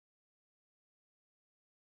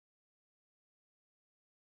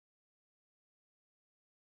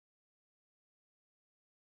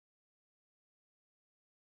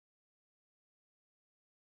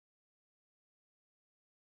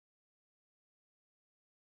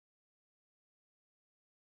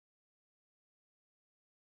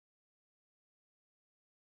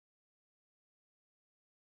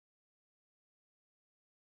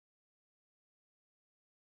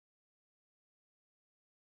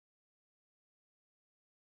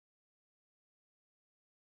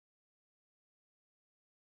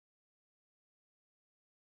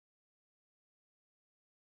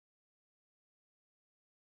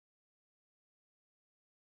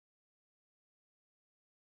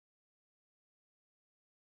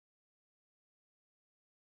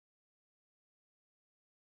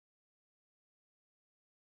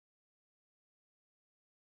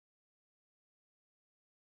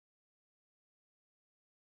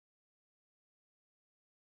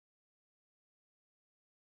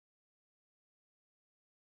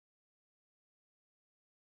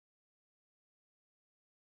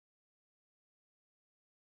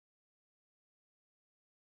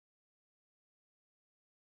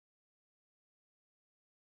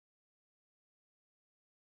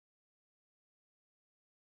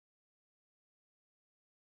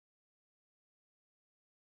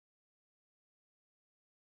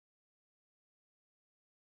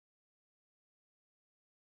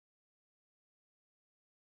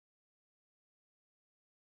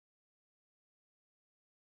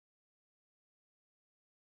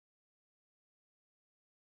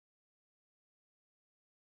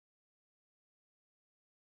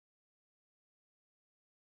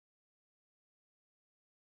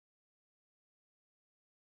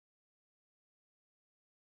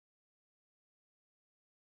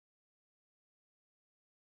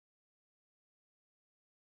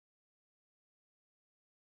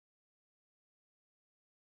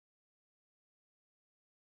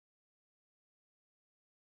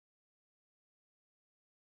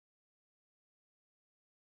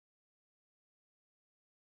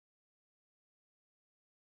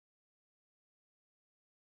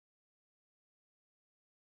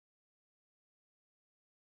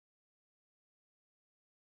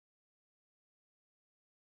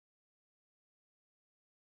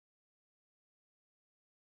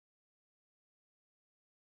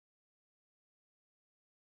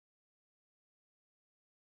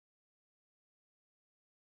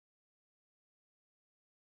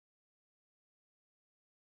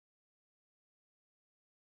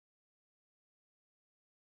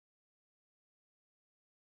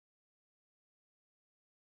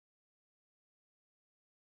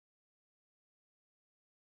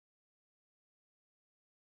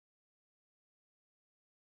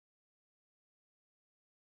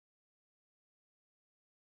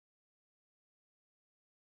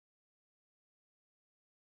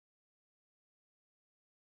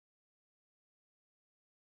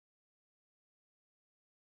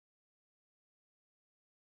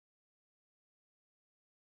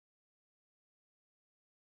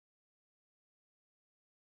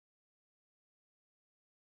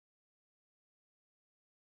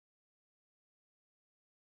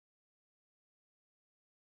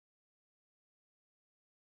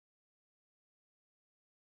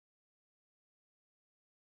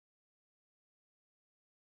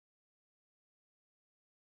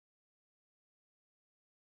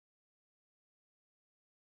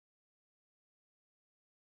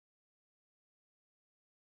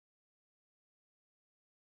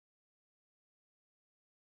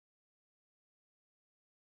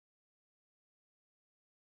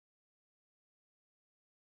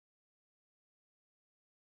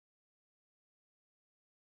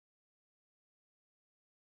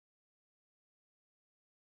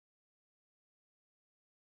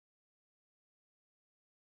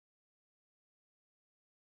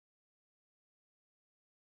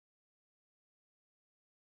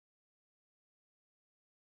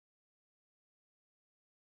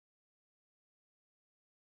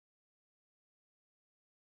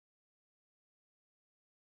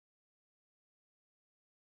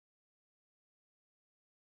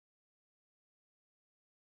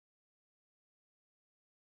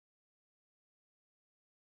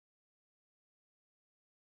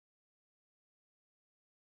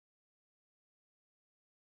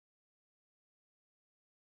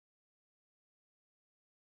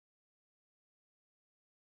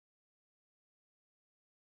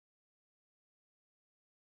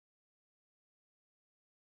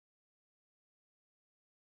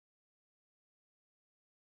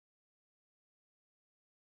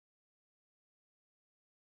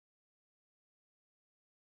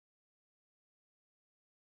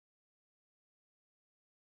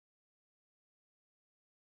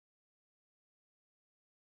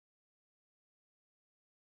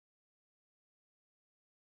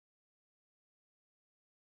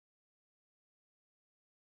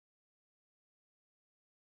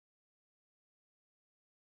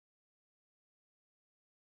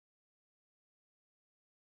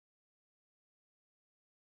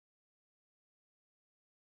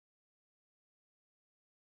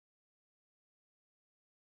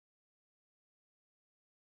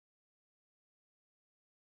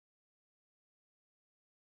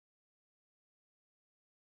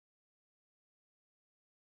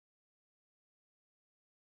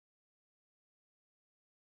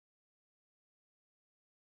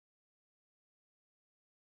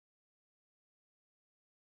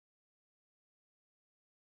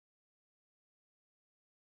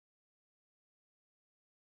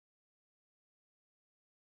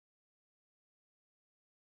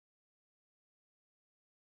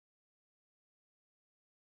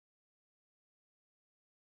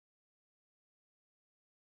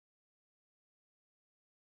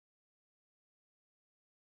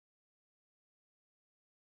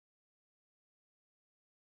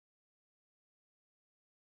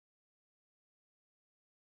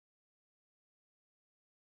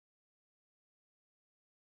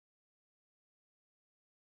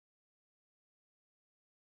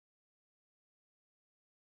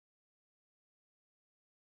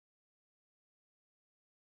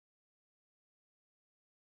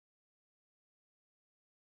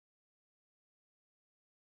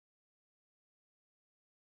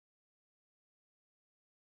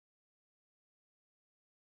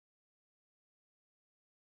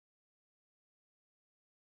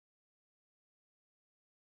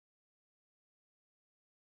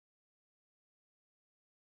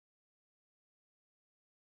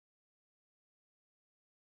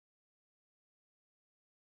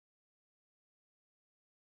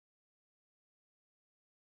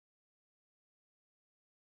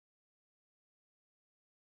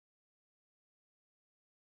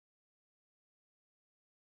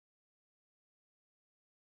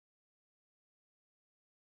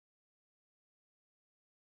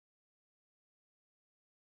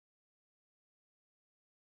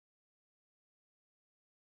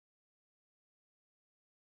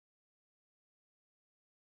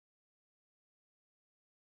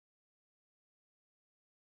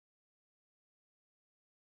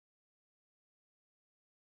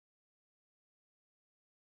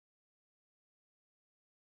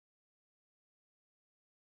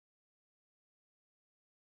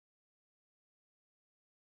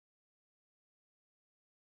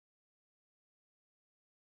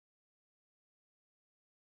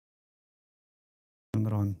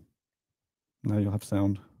Now you'll have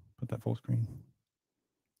sound. Put that full screen.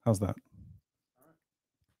 How's that?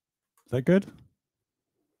 Is that good?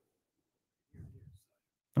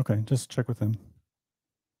 Okay, just check with him.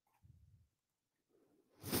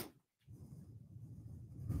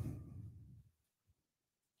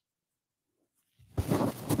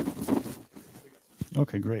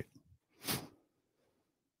 Okay, great.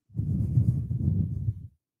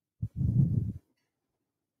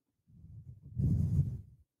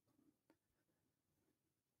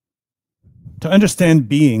 To understand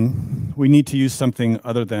being, we need to use something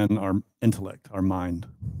other than our intellect, our mind,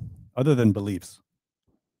 other than beliefs.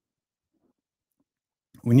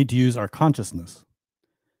 We need to use our consciousness,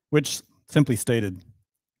 which, simply stated,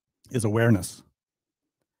 is awareness.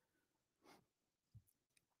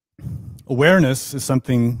 Awareness is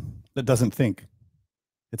something that doesn't think,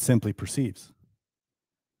 it simply perceives.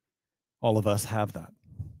 All of us have that.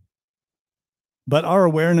 But our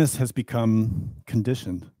awareness has become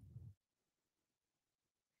conditioned,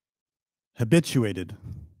 habituated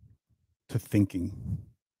to thinking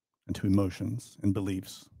and to emotions and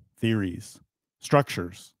beliefs, theories,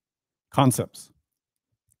 structures, concepts,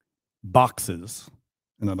 boxes,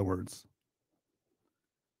 in other words.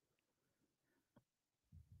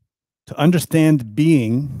 To understand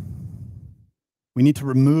being, we need to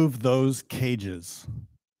remove those cages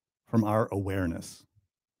from our awareness.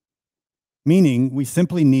 Meaning, we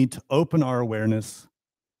simply need to open our awareness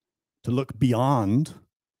to look beyond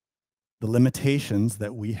the limitations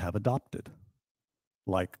that we have adopted,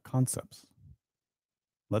 like concepts.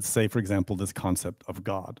 Let's say, for example, this concept of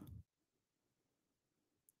God.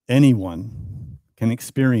 Anyone can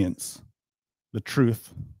experience the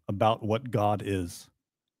truth about what God is.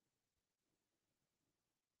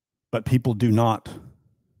 But people do not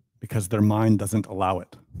because their mind doesn't allow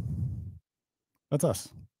it. That's us.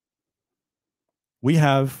 We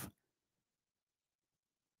have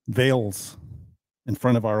veils in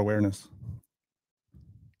front of our awareness,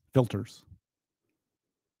 filters.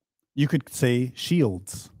 You could say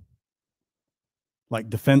shields, like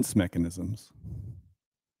defense mechanisms.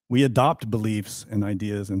 We adopt beliefs and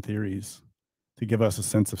ideas and theories to give us a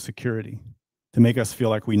sense of security, to make us feel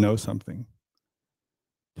like we know something,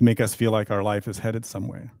 to make us feel like our life is headed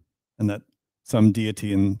somewhere and that some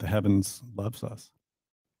deity in the heavens loves us.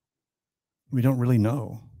 We don't really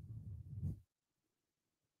know.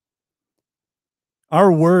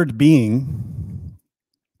 Our word being,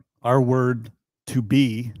 our word to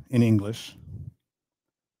be in English,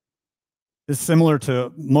 is similar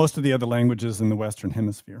to most of the other languages in the Western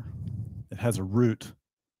Hemisphere. It has a root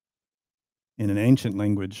in an ancient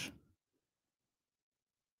language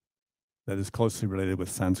that is closely related with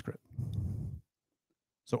Sanskrit.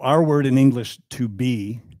 So our word in English, to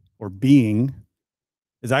be, or being,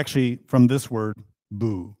 is actually from this word,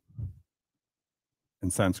 bu, in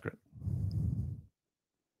Sanskrit.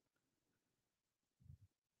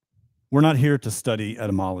 We're not here to study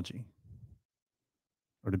etymology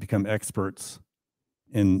or to become experts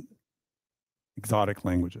in exotic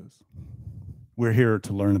languages. We're here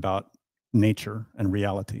to learn about nature and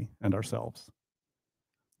reality and ourselves.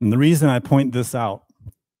 And the reason I point this out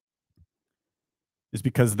is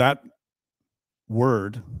because that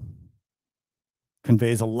word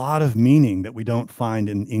conveys a lot of meaning that we don't find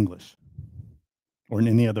in English or in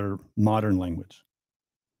any other modern language.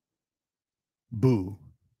 Bu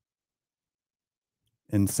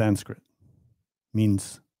in Sanskrit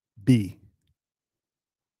means be,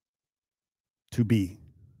 to be.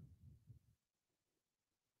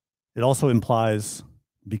 It also implies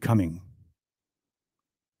becoming.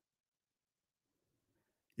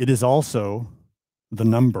 It is also the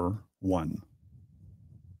number 1.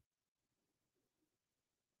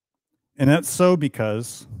 And that's so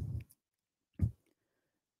because,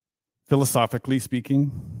 philosophically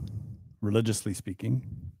speaking, religiously speaking,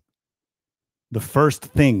 the first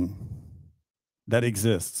thing that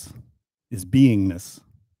exists is beingness,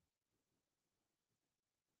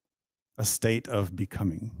 a state of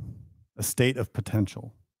becoming, a state of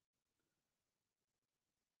potential.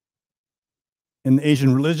 In the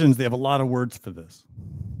Asian religions, they have a lot of words for this,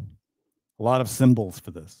 a lot of symbols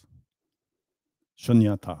for this.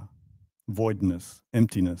 Shunyata, voidness,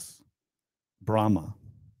 emptiness, Brahma,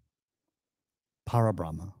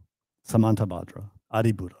 Parabrahma, Samantabhadra,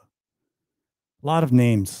 Adibuddha. A lot of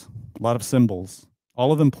names, a lot of symbols.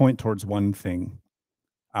 All of them point towards one thing,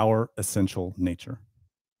 our essential nature.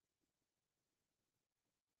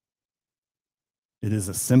 It is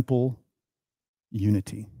a simple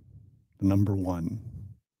unity, the number 1,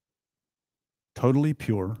 totally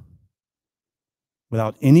pure,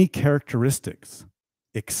 without any characteristics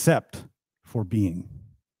except for being.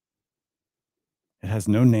 It has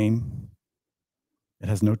no name. It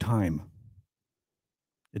has no time.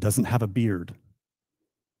 It doesn't have a beard.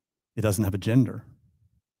 It doesn't have a gender.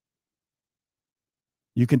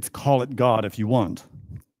 You can call it God if you want,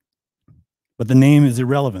 but the name is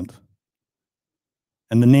irrelevant.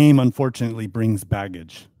 And the name, unfortunately, brings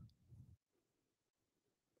baggage.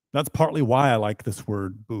 That's partly why I like this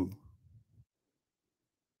word, boo.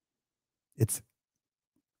 It's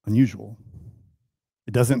unusual.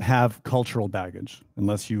 It doesn't have cultural baggage,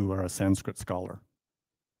 unless you are a Sanskrit scholar.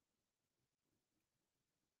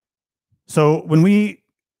 So when we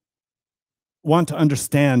want to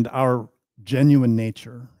understand our genuine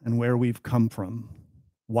nature and where we've come from,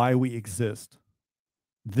 why we exist,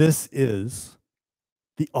 this is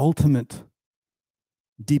the ultimate,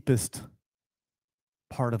 deepest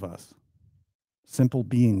part of us, simple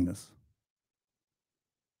beingness.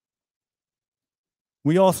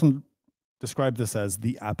 We also describe this as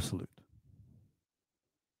the absolute.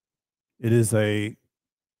 It is a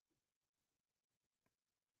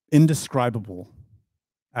indescribable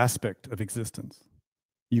aspect of existence.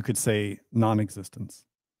 You could say non-existence.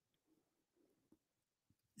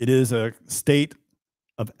 It is a state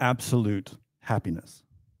of absolute happiness,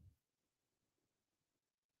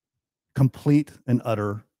 complete and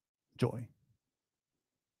utter joy.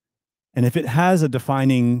 And if it has a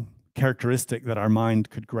defining characteristic that our mind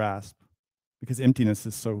could grasp, because emptiness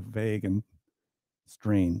is so vague and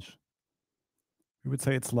strange, we would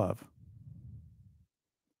say it's love.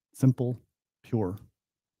 Simple, pure,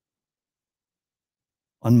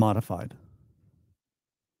 unmodified,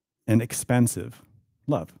 and expansive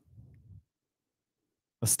love.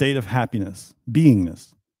 A state of happiness,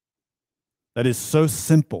 beingness, that is so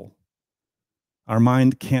simple, our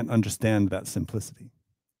mind can't understand that simplicity.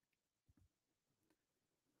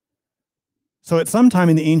 So at some time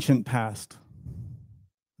in the ancient past,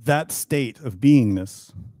 that state of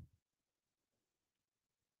beingness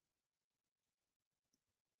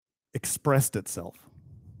expressed itself.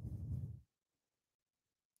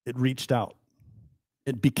 It reached out.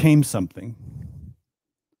 It became something.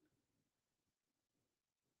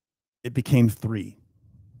 It became three.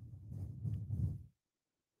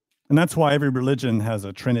 And that's why every religion has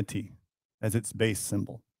a trinity as its base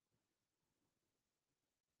symbol.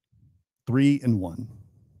 3 in 1.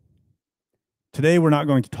 Today, we're not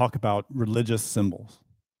going to talk about religious symbols.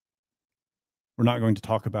 We're not going to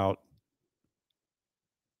talk about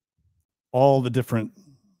all the different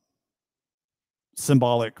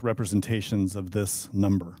symbolic representations of this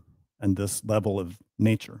number and this level of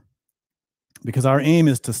nature, because our aim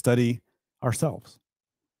is to study ourselves,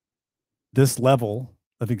 this level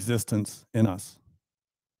of existence in us.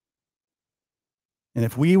 And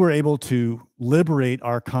if we were able to liberate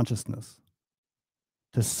our consciousness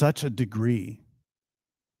to such a degree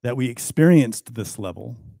that we experienced this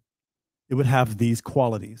level, it would have these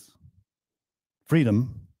qualities: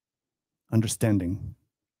 freedom, understanding,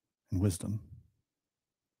 and wisdom.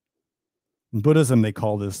 In Buddhism, they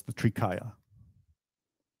call this the Trikaya.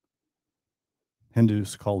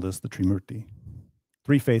 Hindus call this the Trimurti.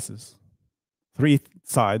 3 faces, 3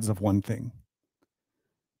 sides of one thing.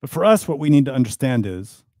 But for us, what we need to understand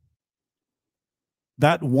is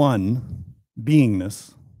that one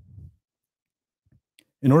beingness,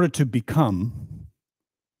 in order to become,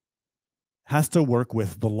 has to work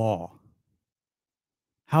with the law,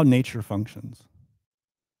 how nature functions.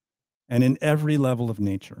 And in every level of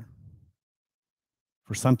nature,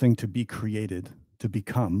 for something to be created, to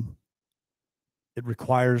become, it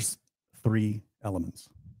requires 3 elements.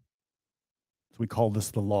 So we call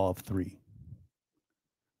this the law of 3.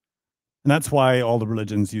 And that's why all the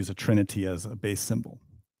religions use a trinity as a base symbol.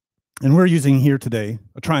 And we're using here today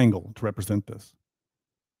a triangle to represent this.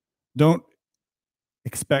 Don't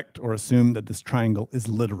expect or assume that this triangle is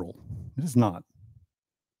literal. It is not.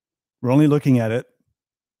 We're only looking at it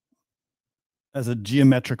as a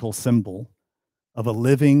geometrical symbol of a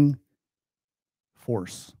living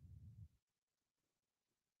force.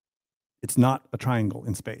 It's not a triangle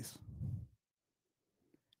in space.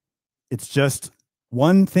 It's just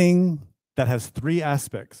one thing that has 3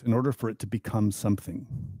 aspects in order for it to become something.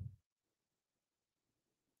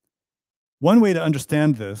 One way to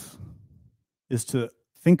understand this is to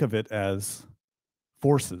think of it as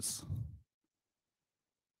forces.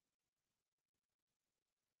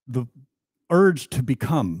 The urge to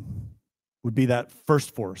become would be that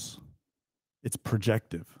first force. It's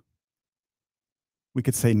projective. We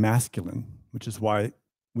could say masculine, which is why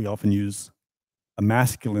we often use a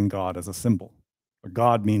masculine god as a symbol. A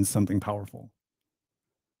god means something powerful.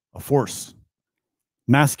 A force,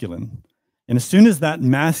 masculine. And as soon as that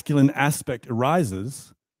masculine aspect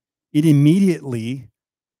arises, it immediately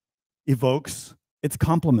evokes its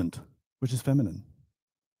complement, which is feminine.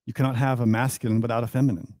 You cannot have a masculine without a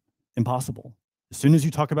feminine. Impossible. As soon as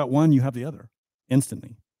you talk about one, you have the other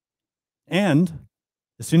instantly. And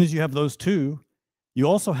as soon as you have those two, you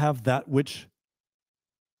also have that which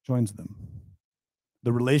joins them.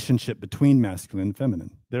 The relationship between masculine and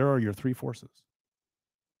feminine. There are your three forces.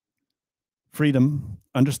 Freedom,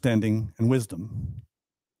 understanding, and wisdom.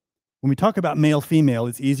 When we talk about male, female,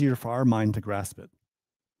 it's easier for our mind to grasp it.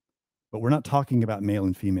 But we're not talking about male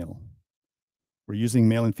and female. We're using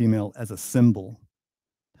male and female as a symbol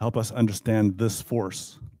to help us understand this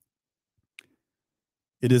force.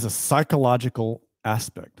 It is a psychological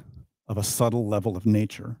aspect of a subtle level of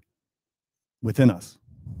nature within us.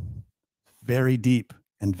 Very deep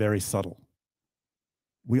and very subtle.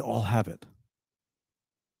 We all have it.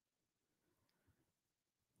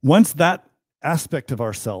 Once that aspect of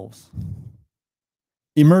ourselves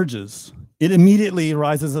emerges, it immediately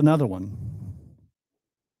arises another one.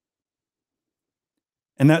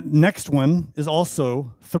 And that next one is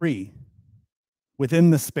also three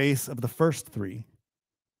within the space of the first three.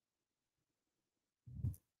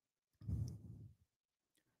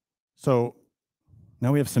 So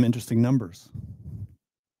now we have some interesting numbers.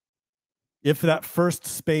 If that first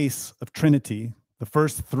space of Trinity, the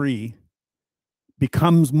first three,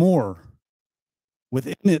 becomes more,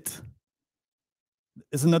 within it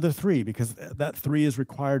is another three, because that three is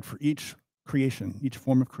required for each creation, each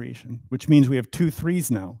form of creation, which means we have 2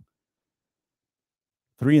 3s now.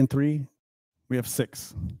 3 and 3, we have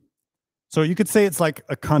 6. So you could say it's like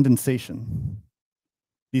a condensation.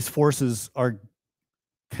 These forces are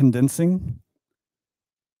condensing,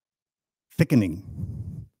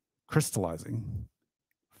 thickening, crystallizing,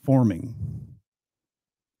 forming.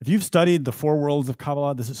 If you've studied the 4 worlds of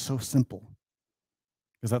Kabbalah, this is so simple,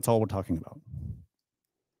 because that's all we're talking about.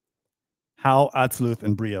 How Atzluth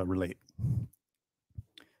and Bria relate.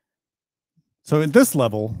 So at this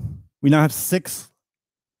level, we now have 6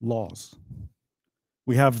 laws.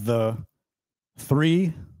 We have the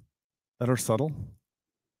 3 that are subtle,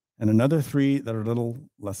 and another 3 that are a little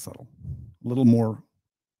less subtle, a little more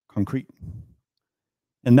concrete.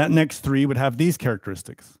 And that next 3 would have these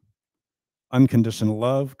characteristics: unconditional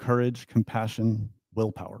love, courage, compassion,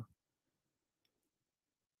 willpower.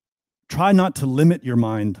 Try not to limit your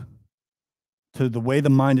mind to the way the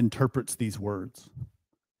mind interprets these words.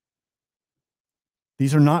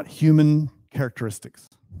 These are not human characteristics.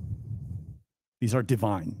 These are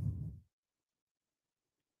divine.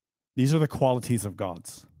 These are the qualities of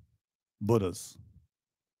gods, Buddhas,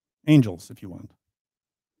 angels, if you want.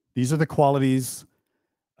 These are the qualities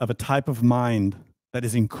of a type of mind that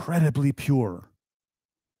is incredibly pure,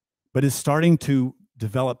 but is starting to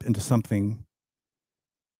develop into something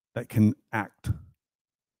that can act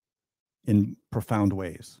in profound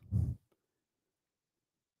ways.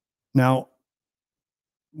 Now,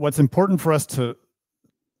 what's important for us to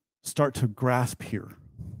start to grasp here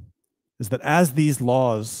is that as these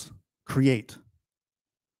laws create,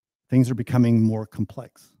 things are becoming more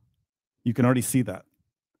complex. You can already see that.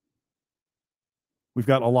 We've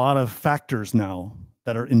got a lot of factors now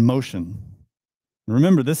that are in motion. And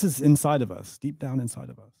remember, this is inside of us, deep down inside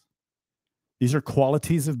of us. These are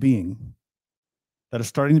qualities of being that are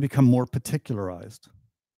starting to become more particularized.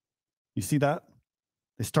 You see that?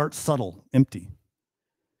 They start subtle, empty.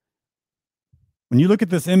 When you look at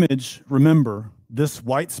this image, remember, this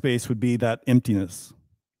white space would be that emptiness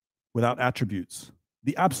without attributes,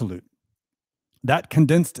 the absolute. That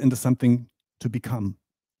condensed into something to become,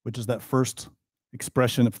 which is that first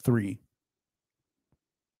expression of 3.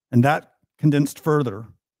 And that condensed further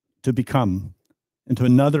to become into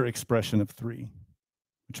another expression of 3,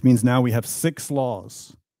 which means now we have 6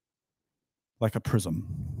 laws, like a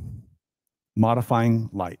prism, modifying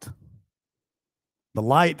light. The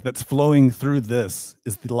light that's flowing through this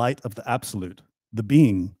is the light of the absolute, the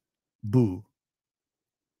being, Bu,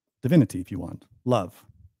 divinity, if you want, love.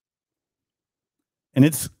 And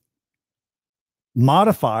it's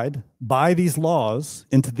modified by these laws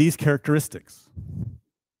into these characteristics.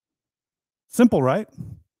 Simple, right?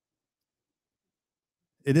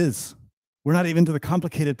 It is. We're not even to the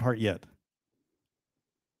complicated part yet.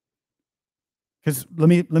 Because let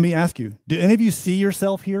me ask you, do any of you see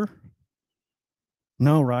yourself here?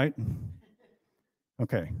 No, right?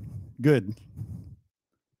 Okay, good.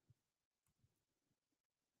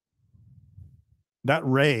 That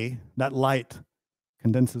ray, that light,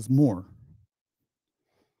 condenses more.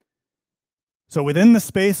 So within the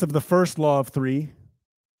space of the first law of 3,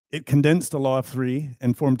 it condensed a law of 3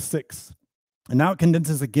 and formed 6. And now it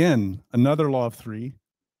condenses again another law of 3,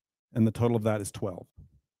 and the total of that is 12.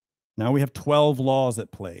 Now we have 12 laws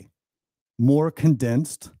at play. More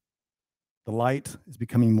condensed, the light is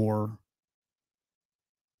becoming more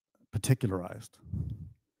particularized.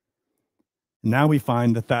 Now we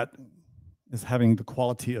find that that is having the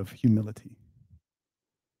quality of humility.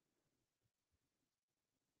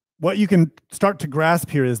 What you can start to grasp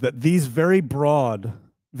here is that these very broad,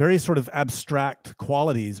 very sort of abstract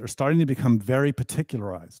qualities are starting to become very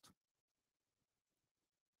particularized.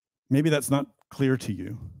 Maybe that's not clear to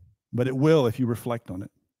you, but it will if you reflect on it.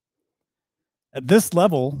 At this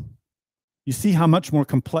level, you see how much more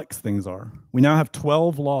complex things are. We now have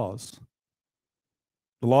 12 laws.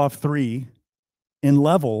 The law of 3 in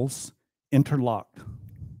levels interlocked,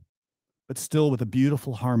 but still with a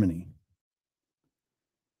beautiful harmony.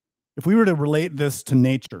 If we were to relate this to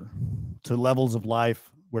nature, to levels of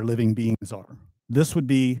life where living beings are, this would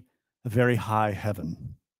be a very high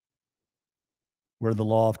heaven, where the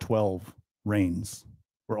law of 12 reigns,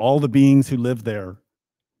 where all the beings who live there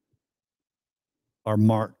are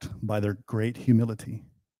marked by their great humility.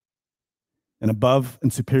 And above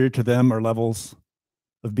and superior to them are levels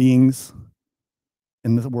of beings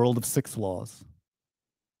in the world of 6 laws,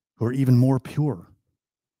 who are even more pure,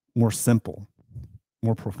 more simple,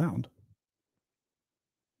 more profound.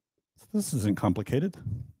 So this isn't complicated.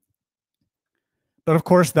 But of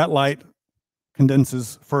course, that light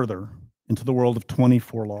condenses further into the world of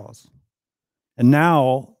 24 laws. And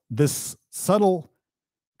now this subtle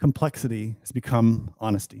complexity has become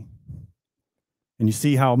honesty. And you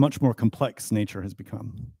see how much more complex nature has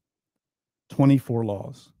become. 24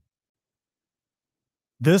 laws.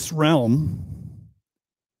 This realm,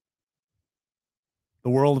 the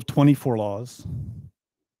world of 24 laws,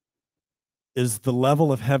 is the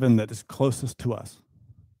level of heaven that is closest to us.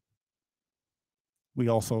 We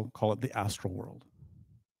also call it the astral world.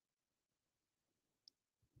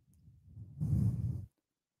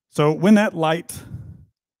 So when that light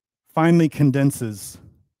finally condenses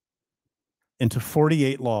into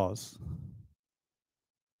 48 laws,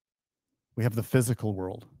 we have the physical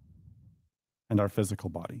world and our physical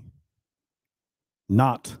body,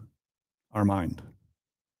 not our mind.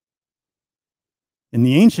 In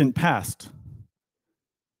the ancient past,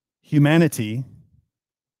 humanity,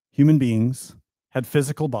 human beings, had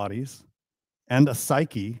physical bodies and a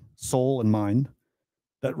psyche, soul and mind,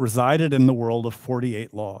 that resided in the world of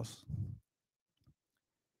 48 laws.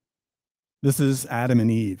 This is Adam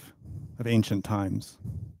and Eve of ancient times.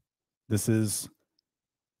 This is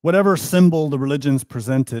whatever symbol the religions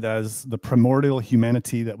presented as the primordial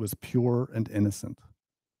humanity that was pure and innocent.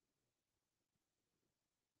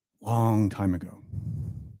 Long time ago,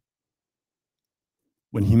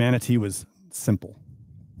 when humanity was simple,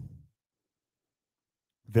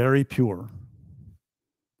 very pure.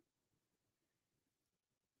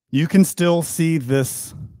 You can still see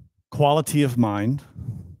this quality of mind,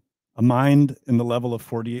 a mind in the level of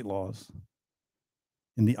 48 laws,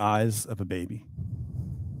 in the eyes of a baby.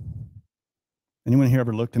 Anyone here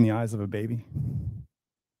ever looked in the eyes of a baby?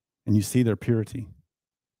 And you see their purity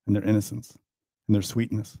and their innocence and their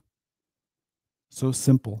sweetness. So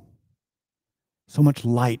simple, so much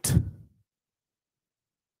light.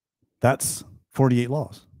 That's 48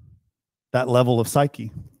 laws, that level of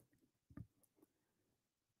psyche.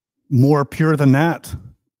 More pure than that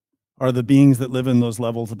are the beings that live in those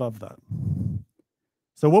levels above that.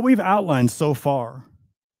 So what we've outlined so far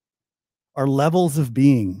are levels of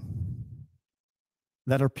being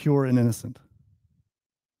that are pure and innocent.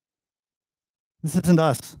 This isn't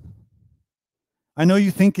us. I know you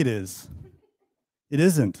think it is. It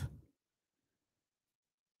isn't.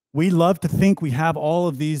 We love to think we have all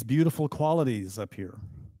of these beautiful qualities up here,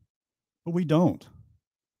 but we don't.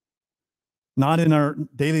 Not in our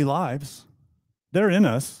daily lives. They're in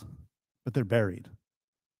us, but they're buried,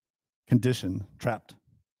 conditioned, trapped.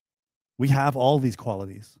 We have all these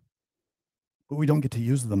qualities, but we don't get to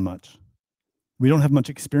use them much. We don't have much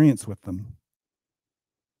experience with them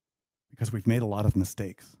because we've made a lot of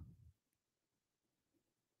mistakes.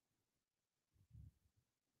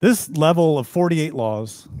 This level of 48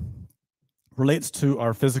 laws relates to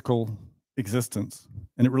our physical existence,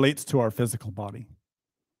 and it relates to our physical body,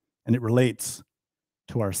 and it relates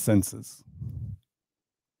to our senses.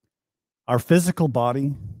 Our physical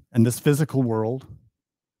body and this physical world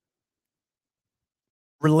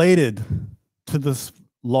related to this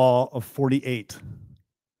law of 48.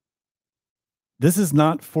 This is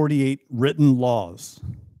not 48 written laws.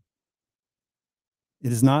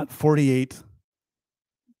 It is not 48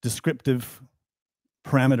 descriptive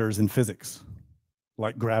parameters in physics,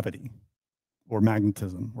 like gravity or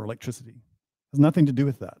magnetism or electricity. It has nothing to do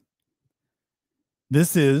with that.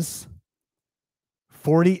 This is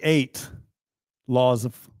 48 laws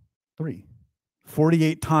of 3.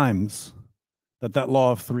 48 times that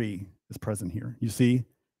law of 3 is present here. You see,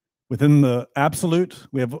 within the absolute,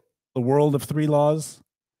 we have the world of 3 laws,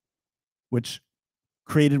 which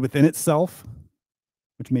created within itself,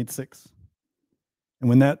 which made 6. And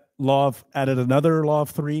when that law added another law of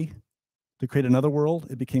 3 to create another world,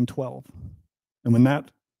 it became 12. And when that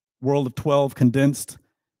world of 12 condensed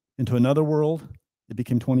into another world, it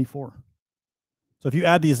became 24. So if you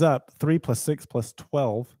add these up, 3 plus 6 plus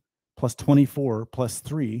 12 plus 24 plus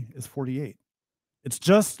 3 is 48. It's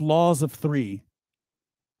just laws of 3,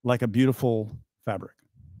 like a beautiful fabric,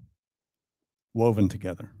 woven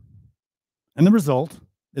together. And the result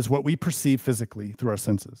is what we perceive physically through our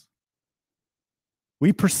senses.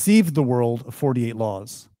 We perceive the world of 48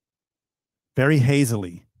 laws very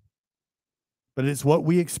hazily, but it's what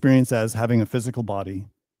we experience as having a physical body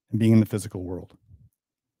and being in the physical world.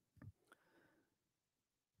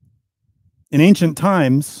 In ancient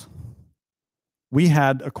times, we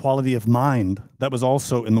had a quality of mind that was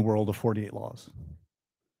also in the world of 48 laws,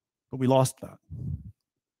 but we lost that.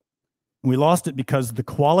 And we lost it because the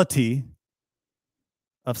quality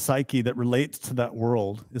of psyche that relates to that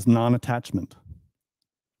world is non-attachment.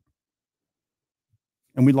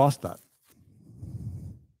 And we lost that.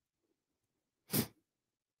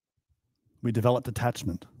 We developed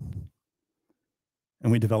attachment,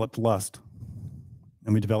 and we developed lust,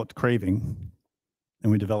 and we developed craving,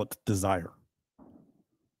 and we developed desire.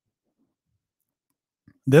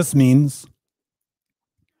 This means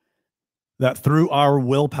that through our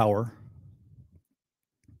willpower,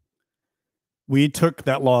 we took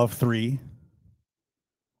that law of 3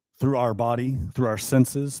 through our body, through our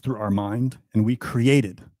senses, through our mind, and we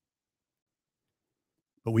created.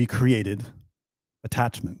 But we created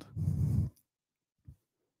attachment.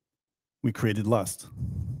 We created lust,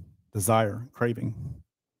 desire, craving.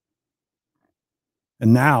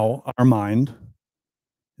 And now our mind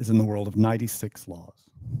is in the world of 96 laws.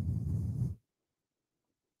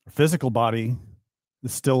 Our physical body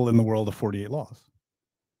is still in the world of 48 laws.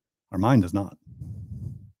 Our mind is not.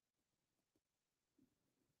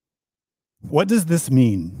 What does this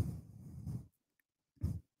mean?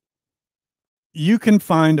 You can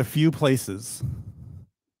find a few places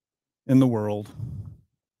in the world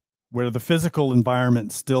where the physical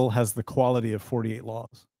environment still has the quality of 48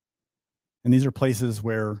 laws. And these are places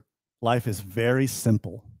where life is very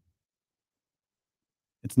simple.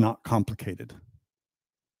 It's not complicated.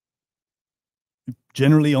 You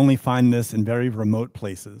generally only find this in very remote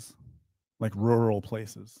places, like rural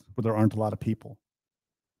places where there aren't a lot of people.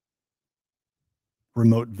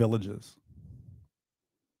 Remote villages.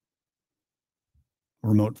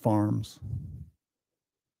 Remote farms.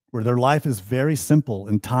 Where their life is very simple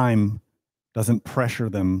and time doesn't pressure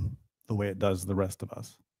them the way it does the rest of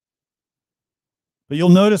us. But you'll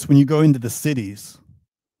notice when you go into the cities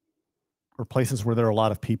or places where there are a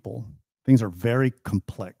lot of people, things are very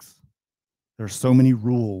complex. There are so many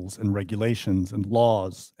rules and regulations and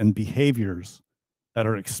laws and behaviors that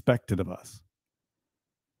are expected of us.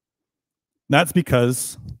 That's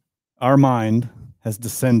because our mind has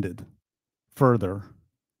descended further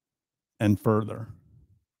and further.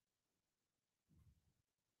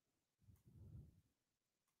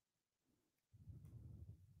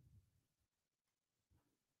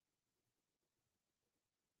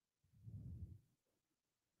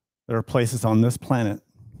 There are places on this planet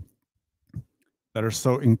that are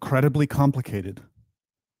so incredibly complicated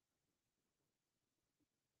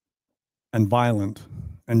and violent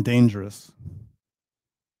and dangerous.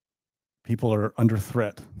 People are under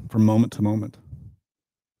threat from moment to moment,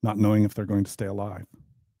 not knowing if they're going to stay alive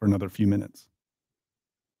for another few minutes.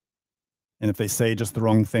 And if they say just the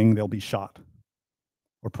wrong thing, they'll be shot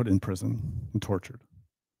or put in prison and tortured.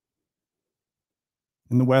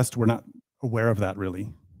 In the West, we're not aware of that really,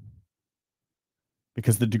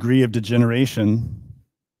 because the degree of degeneration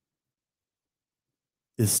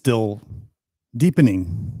is still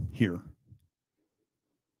deepening here.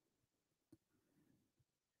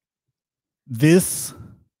 This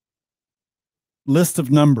list of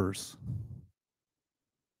numbers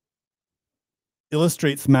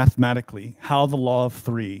illustrates mathematically how the law of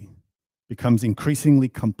 3 becomes increasingly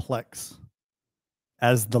complex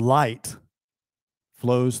as the light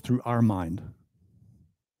flows through our mind.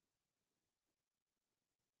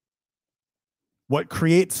 What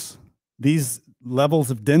creates these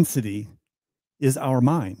levels of density is our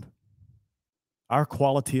mind, our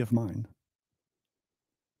quality of mind.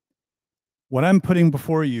 What I'm putting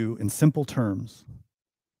before you in simple terms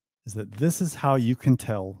is that this is how you can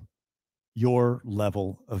tell your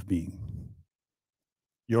level of being,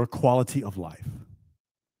 your quality of life.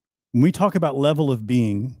 When we talk about level of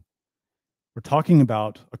being, we're talking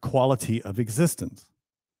about a quality of existence,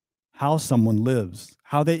 how someone lives,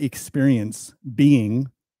 how they experience being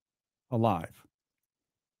alive.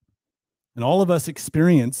 And all of us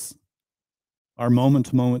experience our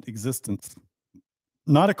moment-to-moment existence,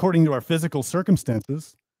 not according to our physical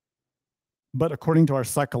circumstances, but according to our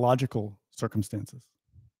psychological circumstances.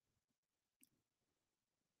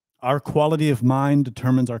 Our quality of mind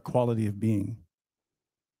determines our quality of being.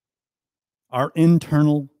 Our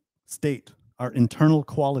internal state, our internal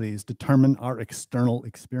qualities determine our external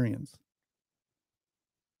experience.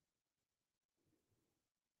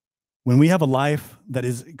 When we have a life that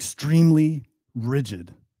is extremely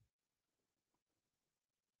rigid,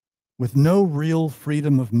 with no real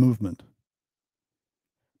freedom of movement,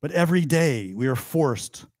 but every day we are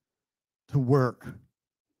forced to work,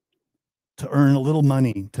 to earn a little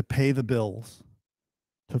money, to pay the bills,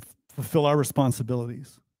 to fulfill our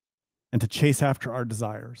responsibilities, and to chase after our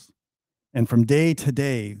desires. And from day to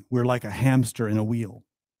day, we're like a hamster in a wheel,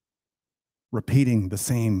 repeating the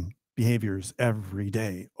same behaviors every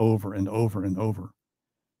day, over and over and over.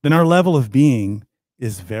 Then our level of being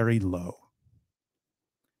is very low,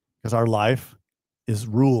 because our life is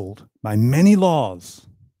ruled by many laws,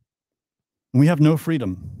 and we have no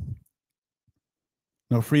freedom.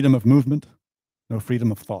 No freedom of movement, no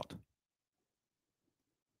freedom of thought,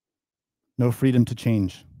 no freedom to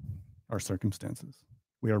change our circumstances.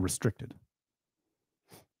 We are restricted.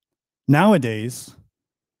 Nowadays,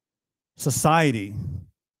 society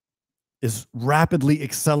is rapidly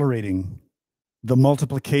accelerating the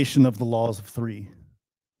multiplication of the laws of three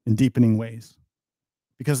in deepening ways.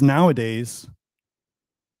 Because nowadays,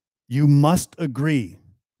 you must agree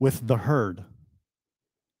with the herd.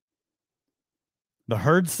 The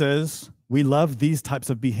herd says, we love these types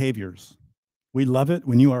of behaviors. We love it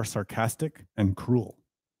when you are sarcastic and cruel.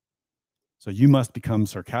 So you must become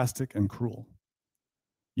sarcastic and cruel.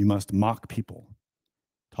 You must mock people,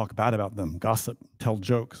 talk bad about them, gossip, tell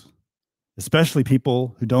jokes, especially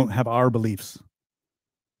people who don't have our beliefs.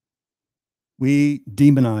 We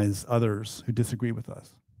demonize others who disagree with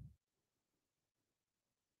us.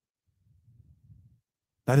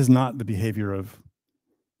 That is not the behavior of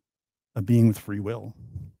a being with free will.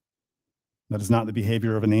 That is not the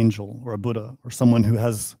behavior of an angel or a Buddha or someone who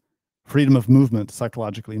has freedom of movement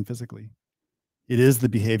psychologically and physically. It is the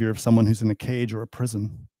behavior of someone who's in a cage or a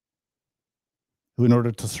prison, who in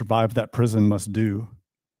order to survive that prison must do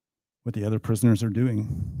what the other prisoners are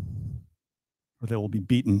doing, or they will be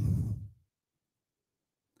beaten.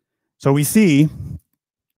 So we see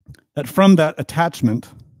that from that attachment,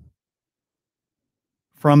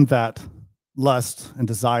 from that lust and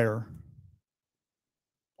desire,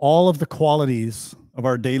 all of the qualities of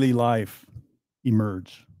our daily life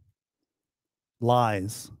emerge.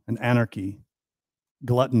 Lies and anarchy,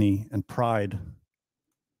 gluttony and pride,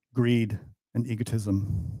 greed and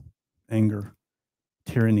egotism, anger,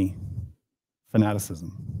 tyranny,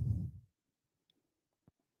 fanaticism.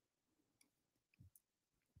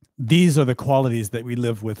 These are the qualities that we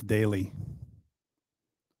live with daily,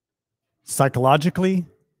 psychologically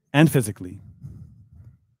and physically.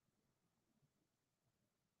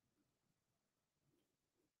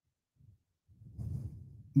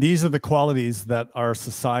 These are the qualities that our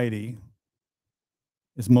society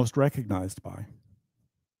is most recognized by.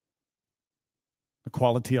 The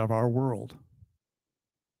quality of our world.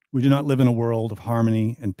 We do not live in a world of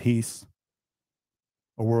harmony and peace,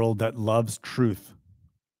 a world that loves truth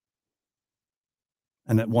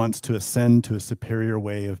and that wants to ascend to a superior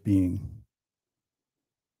way of being.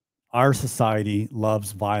 Our society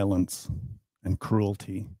loves violence and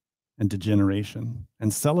cruelty and degeneration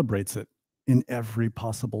and celebrates it in every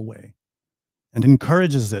possible way and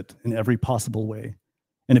encourages it in every possible way.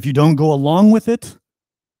 And if you don't go along with it,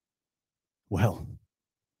 well,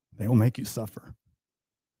 they will make you suffer.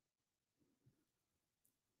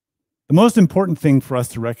 The most important thing for us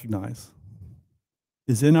to recognize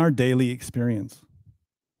is in our daily experience,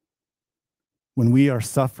 when we are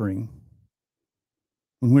suffering,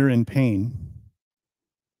 when we're in pain,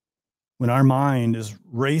 when our mind is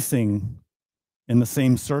racing in the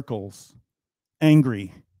same circles,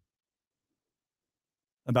 angry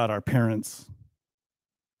about our parents,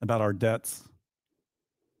 about our debts,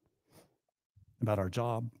 about our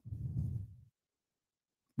job,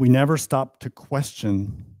 we never stop to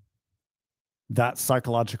question that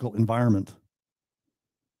psychological environment.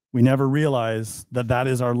 We never realize that that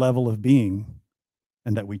is our level of being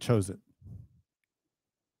and that we chose it.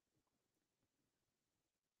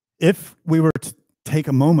 If we were to take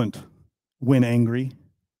a moment when angry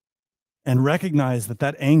and recognize that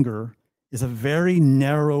that anger is a very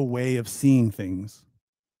narrow way of seeing things.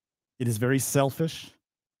 It is very selfish,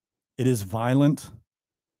 it is violent,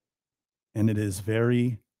 and it is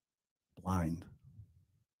very blind.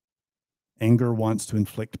 Anger wants to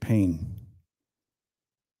inflict pain.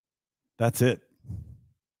 That's it.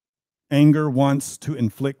 Anger wants to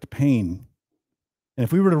inflict pain. And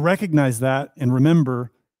if we were to recognize that and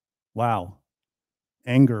remember, wow,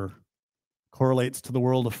 anger correlates to the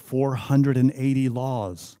world of 480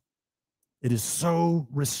 laws. It is so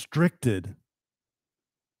restricted.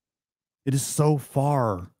 It is so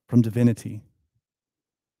far from divinity.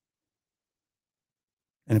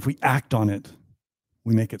 And if we act on it,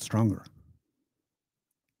 we make it stronger.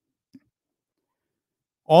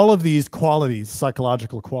 All of these qualities,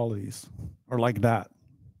 psychological qualities, are like that.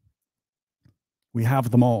 We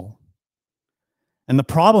have them all. And the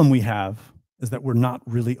problem we have is that we're not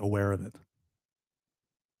really aware of it.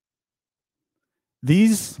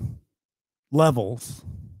 These levels,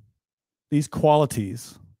 these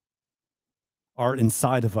qualities are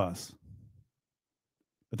inside of us,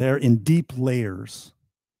 but they're in deep layers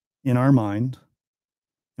in our mind,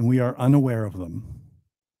 and we are unaware of them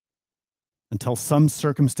until some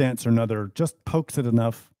circumstance or another just pokes it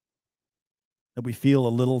enough that we feel a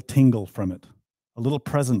little tingle from it, a little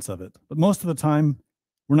presence of it. But most of the time,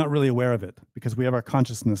 we're not really aware of it because we have our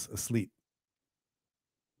consciousness asleep.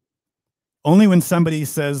 Only when somebody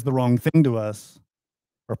says the wrong thing to us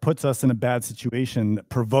or puts us in a bad situation that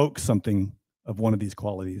provokes something of one of these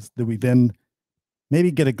qualities do we then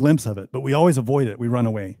maybe get a glimpse of it, but we always avoid it. We run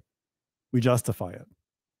away. We justify it.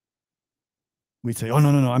 We say, oh,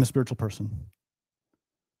 no, I'm a spiritual person.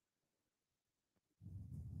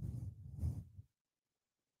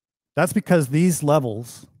 That's because these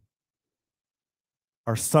levels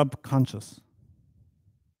are subconscious.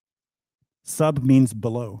 Sub means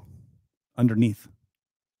below, underneath.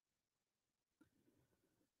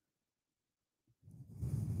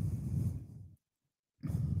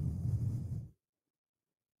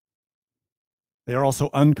 They are also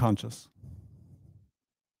unconscious,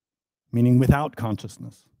 meaning without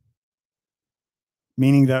consciousness.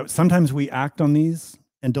 Meaning that sometimes we act on these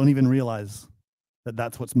and don't even realize that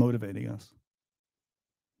that's what's motivating us.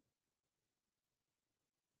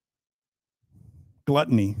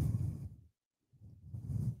 Gluttony.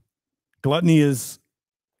 Gluttony is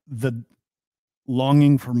the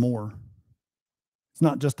longing for more. It's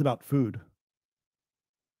not just about food.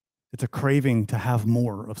 It's a craving to have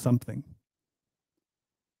more of something.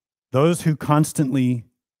 Those who constantly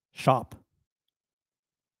shop,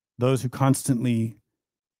 those who constantly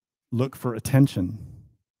look for attention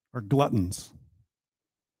are gluttons.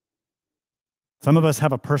 Some of us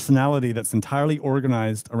have a personality that's entirely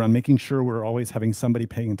organized around making sure we're always having somebody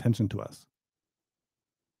paying attention to us.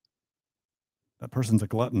 That person's a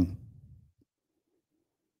glutton.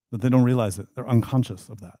 But they don't realize it. They're unconscious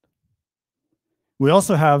of that. We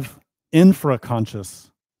also have infraconscious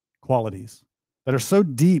qualities that are so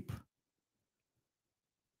deep,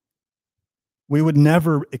 we would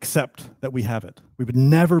never accept that we have it. We would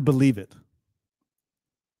never believe it.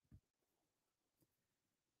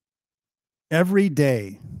 Every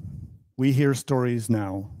day, we hear stories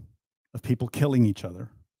now of people killing each other,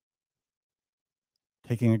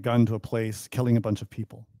 taking a gun to a place, killing a bunch of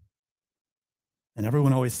people. And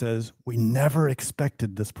everyone always says, we never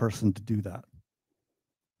expected this person to do that.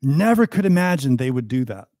 Never could imagine they would do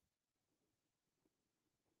that.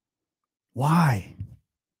 Why?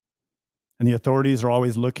 And the authorities are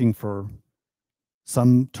always looking for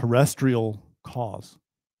some terrestrial cause.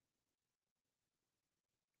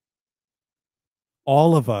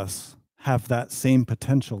 All of us have that same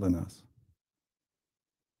potential in us,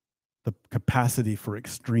 the capacity for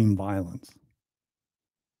extreme violence.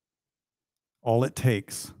 All it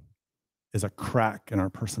takes is a crack in our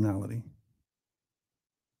personality.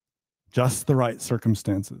 Just the right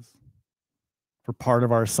circumstances for part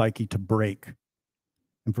of our psyche to break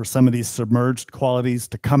and for some of these submerged qualities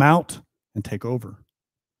to come out and take over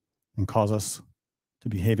and cause us to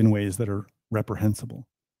behave in ways that are reprehensible.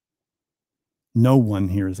 No one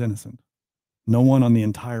here is innocent. No one on the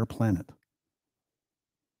entire planet.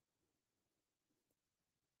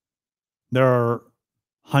 There are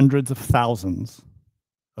hundreds of thousands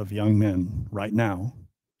of young men right now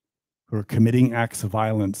who are committing acts of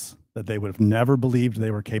violence that they would have never believed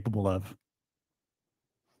they were capable of.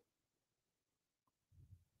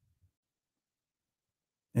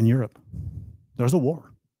 In Europe, there's a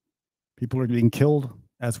war. People are being killed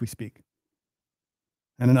as we speak.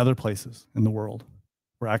 And in other places in the world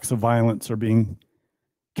where acts of violence are being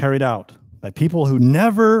carried out by people who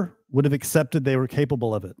never would have accepted they were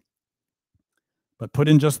capable of it. But put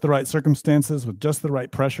in just the right circumstances with just the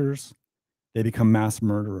right pressures, they become mass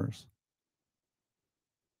murderers.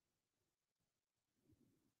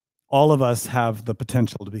 All of us have the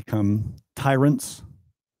potential to become tyrants,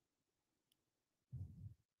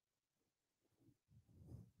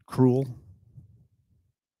 cruel,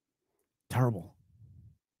 terrible,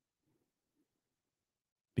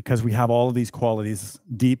 because we have all of these qualities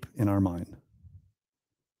deep in our mind.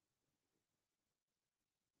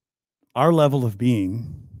 Our level of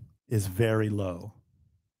being is very low.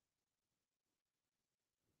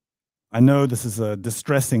 I know this is a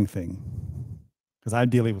distressing thing because I'm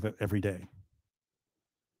dealing with it every day.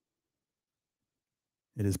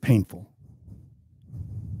 It is painful.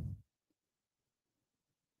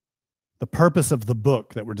 The purpose of the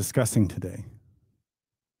book that we're discussing today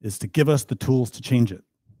is to give us the tools to change it.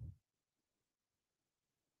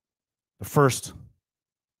 The first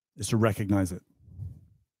is to recognize it.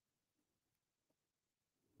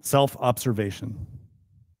 Self-observation.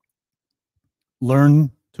 Learn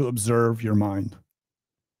to observe your mind.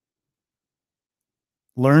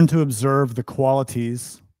 Learn to observe the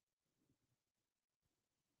qualities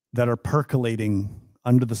that are percolating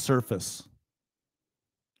under the surface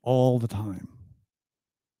all the time.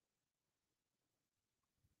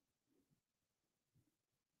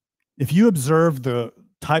 If you observe the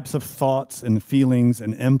types of thoughts and feelings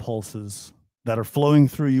and impulses that are flowing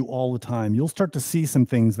through you all the time, you'll start to see some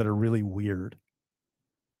things that are really weird.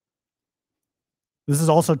 This is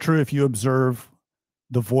also true if you observe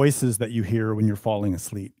the voices that you hear when you're falling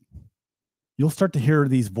asleep. You'll start to hear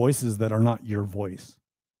these voices that are not your voice,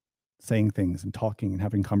 saying things and talking and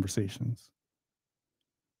having conversations.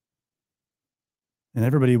 And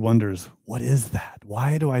everybody wonders, what is that?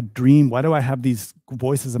 Why do I dream? Why do I have these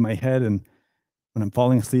voices in my head? And when I'm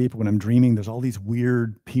falling asleep, when I'm dreaming, there's all these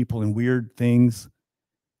weird people and weird things.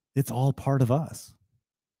 It's all part of us.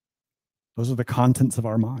 Those are the contents of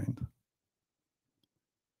our mind.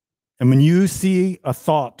 And when you see a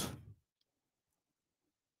thought,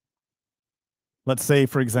 let's say,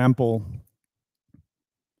 for example,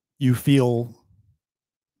 you feel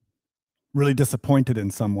really disappointed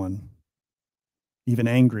in someone, even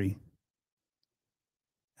angry,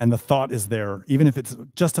 and the thought is there, even if it's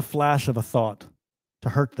just a flash of a thought to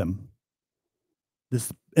hurt them,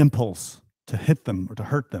 this impulse to hit them or to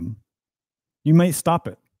hurt them, you may stop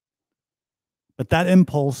it. But that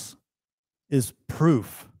impulse is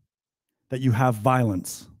proof that you have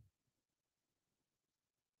violence,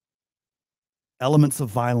 elements of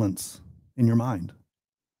violence in your mind.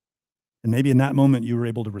 And maybe in that moment you were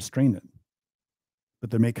able to restrain it, but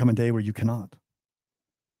there may come a day where you cannot.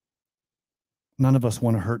 None of us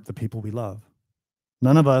want to hurt the people we love.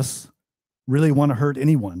 None of us really want to hurt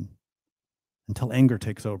anyone until anger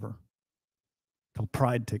takes over, until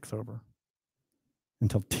pride takes over,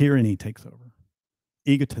 until tyranny takes over,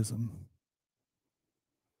 egotism.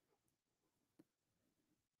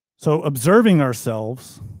 So observing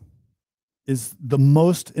ourselves is the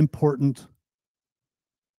most important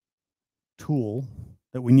tool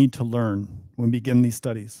that we need to learn when we begin these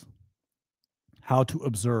studies. How to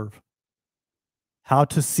observe, how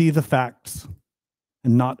to see the facts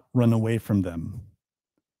and not run away from them,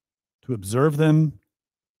 to observe them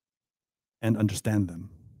and understand them.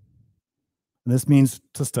 And this means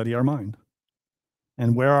to study our mind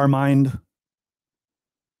and where our mind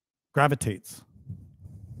gravitates.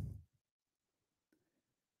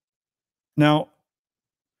 Now,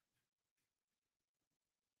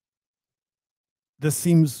 this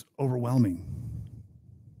seems overwhelming,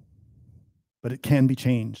 but it can be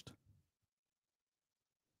changed.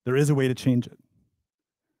 There is a way to change it.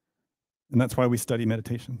 And that's why we study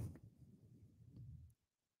meditation.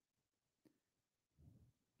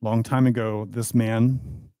 Long time ago, this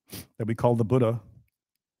man that we call the Buddha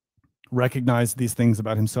recognized these things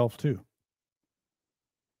about himself too.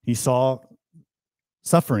 He saw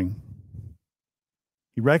suffering.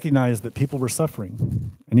 He recognized that people were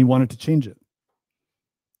suffering, and he wanted to change it.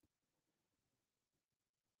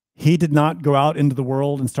 He did not go out into the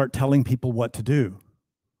world and start telling people what to do.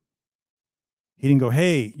 He didn't go,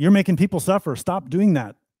 hey, you're making people suffer. Stop doing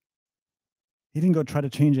that. He didn't go try to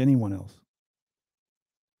change anyone else.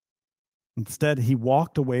 Instead, he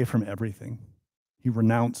walked away from everything. He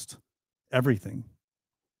renounced everything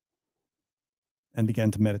and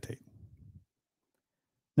began to meditate.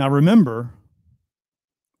 Now, remember,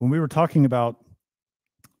 when we were talking about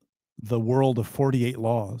the world of 48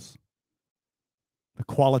 laws, the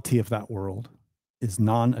quality of that world is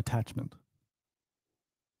non-attachment.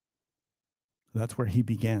 That's where he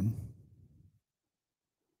began.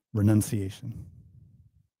 Renunciation.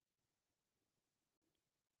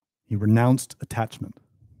 He renounced attachment.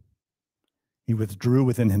 He withdrew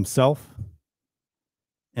within himself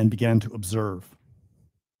and began to observe.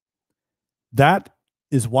 That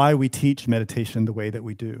is why we teach meditation the way that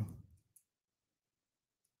we do.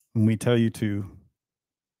 When we tell you to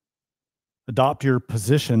adopt your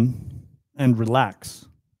position and relax,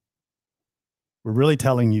 we're really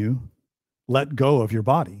telling you, let go of your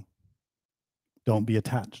body. Don't be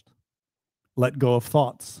attached. Let go of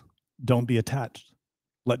thoughts. Don't be attached.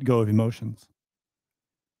 Let go of emotions.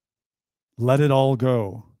 Let it all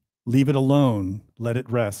go. Leave it alone. Let it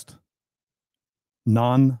rest.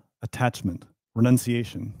 Non-attachment,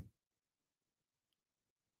 renunciation.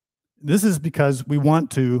 This is because we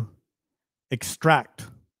want to extract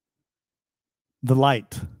the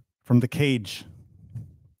light from the cage.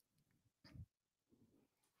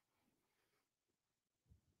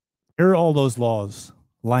 Here are all those laws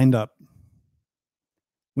lined up.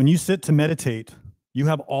 When you sit to meditate, you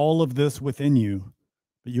have all of this within you,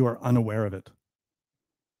 but you are unaware of it.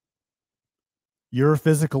 Your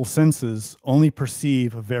physical senses only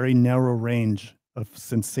perceive a very narrow range of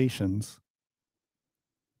sensations,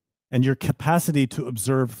 and your capacity to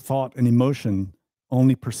observe thought and emotion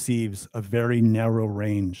only perceives a very narrow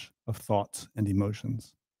range of thoughts and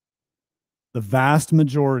emotions. The vast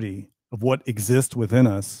majority of what exists within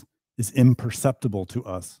us is imperceptible to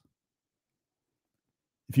us.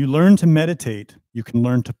 If you learn to meditate, you can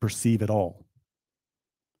learn to perceive it all.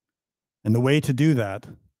 And the way to do that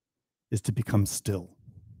is to become still.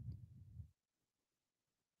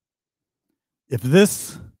 If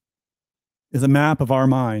this is a map of our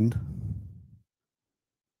mind,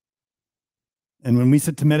 and when we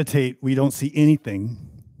sit to meditate, we don't see anything,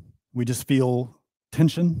 we just feel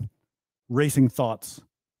tension, racing thoughts,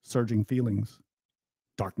 surging feelings,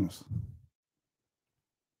 darkness.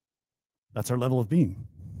 That's our level of being.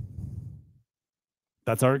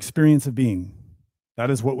 That's our experience of being. That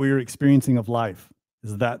is what we're experiencing of life,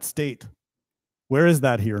 is that state. Where is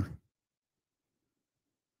that here?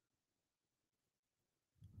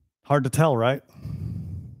 Hard to tell, right?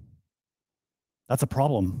 That's a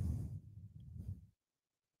problem.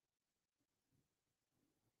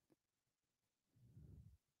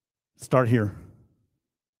 Start here.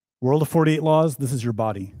 World of 48 laws, this is your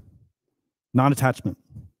body. Non-attachment.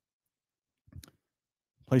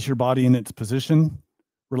 Place your body in its position.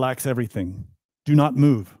 Relax everything. Do not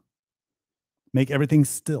move. Make everything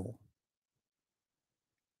still.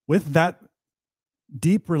 With that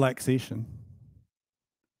deep relaxation,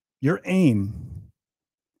 your aim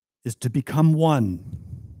is to become one.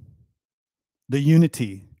 The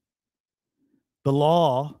unity. The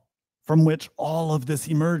law from which all of this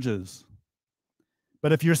emerges.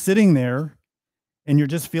 But if you're sitting there and you're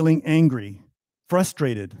just feeling angry,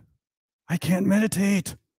 frustrated, I can't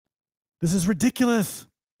meditate. This is ridiculous.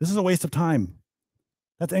 This is a waste of time.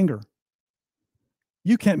 That's anger.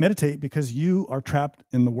 You can't meditate because you are trapped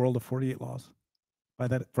in the world of 48 laws by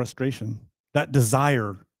that frustration. That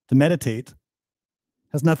desire to meditate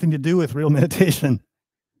has nothing to do with real meditation.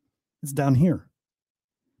 It's down here.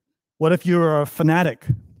 What if you're a fanatic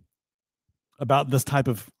about this type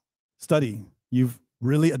of study? You've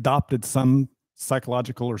really adopted some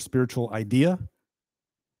psychological or spiritual idea,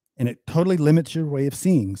 and it totally limits your way of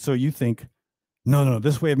seeing. So you think, no,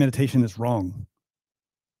 this way of meditation is wrong.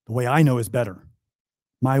 The way I know is better.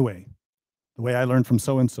 My way. The way I learned from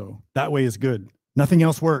so-and-so. That way is good. Nothing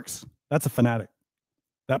else works. That's a fanatic.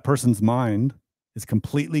 That person's mind is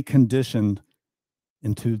completely conditioned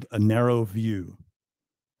into a narrow view.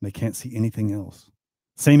 They can't see anything else.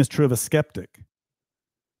 Same is true of a skeptic.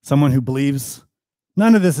 Someone who believes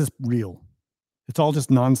none of this is real. It's all just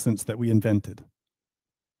nonsense that we invented.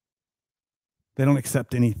 They don't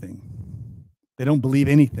accept anything. They don't believe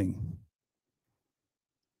anything.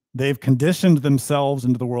 They've conditioned themselves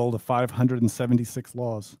into the world of 576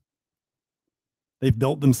 laws. They've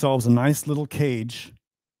built themselves a nice little cage,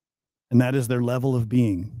 and that is their level of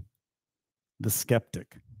being, the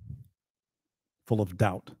skeptic, full of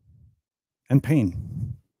doubt and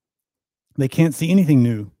pain. They can't see anything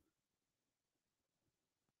new.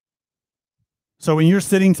 So when you're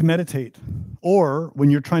sitting to meditate, or when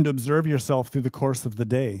you're trying to observe yourself through the course of the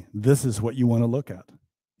day, this is what you want to look at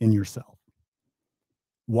in yourself.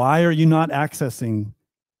 Why are you not accessing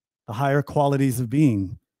the higher qualities of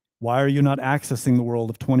being? Why are you not accessing the world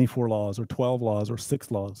of 24 laws or 12 laws or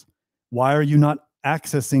 6 laws? Why are you not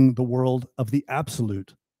accessing the world of the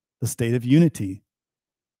absolute, the state of unity?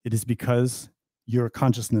 It is because your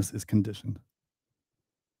consciousness is conditioned.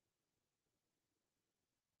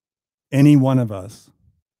 Any one of us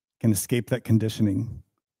can escape that conditioning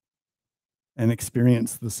and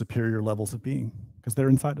experience the superior levels of being, because they're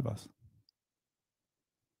inside of us.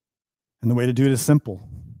 And the way to do it is simple.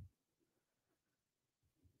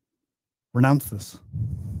 Renounce this.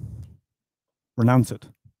 Renounce it.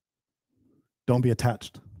 Don't be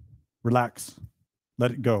attached. Relax.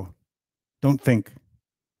 Let it go. Don't think.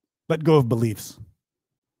 Let go of beliefs.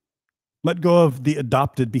 Let go of the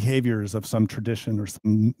adopted behaviors of some tradition or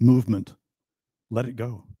some movement. Let it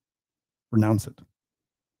go. Renounce it.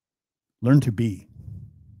 Learn to be.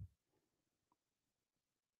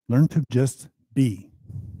 Learn to just be.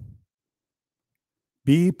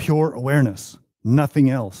 Be pure awareness,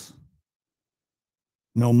 nothing else.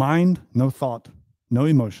 No mind, no thought, no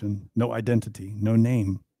emotion, no identity, no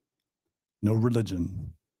name, no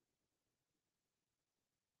religion.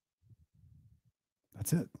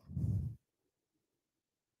 That's it.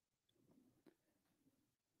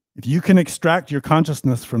 If you can extract your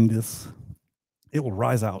consciousness from this, it will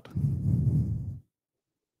rise out.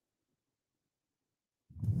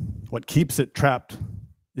 What keeps it trapped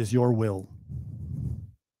is your will.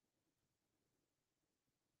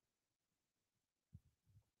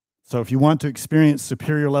 So if you want to experience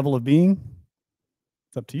superior level of being,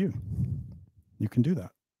 it's up to you. You can do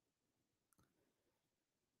that.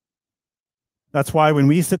 That's why when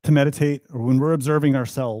we sit to meditate or when we're observing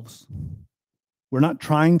ourselves, we're not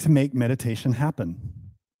trying to make meditation happen.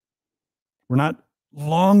 We're not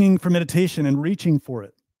longing for meditation and reaching for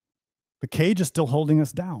it. The cage is still holding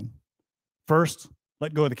us down. First,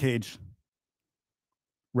 let go of the cage.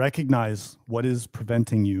 Recognize what is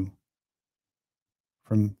preventing you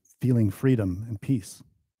from feeling freedom and peace.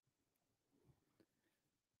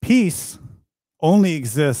 Peace only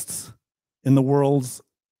exists in the worlds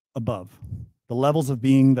above, the levels of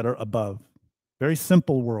being that are above. Very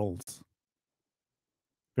simple worlds.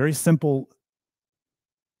 Very simple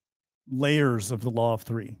layers of the law of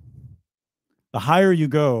three. The higher you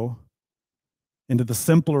go into the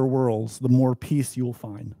simpler worlds, the more peace you will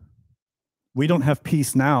find. We don't have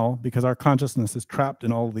peace now because our consciousness is trapped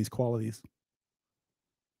in all of these qualities.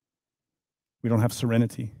 We don't have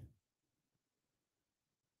serenity.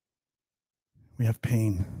 We have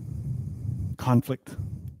pain, conflict.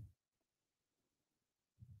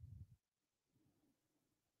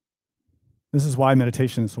 This is why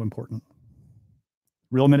meditation is so important.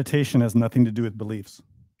 Real meditation has nothing to do with beliefs,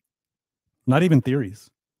 not even theories.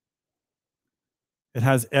 It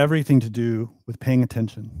has everything to do with paying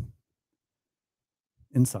attention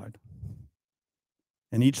inside.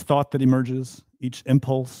 And each thought that emerges, each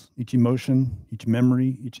impulse, each emotion, each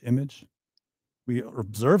memory, each image, we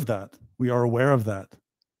observe that, we are aware of that,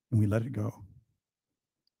 and we let it go.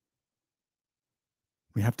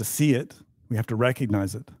 We have to see it, we have to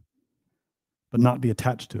recognize it, but not be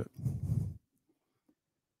attached to it.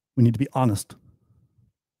 We need to be honest.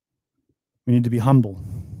 We need to be humble.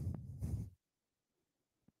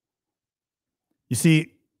 You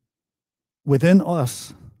see, within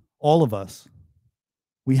us, all of us,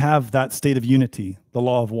 we have that state of unity, the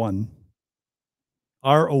law of one.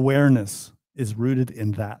 Our awareness is rooted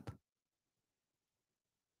in that.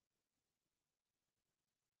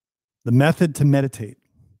 The method to meditate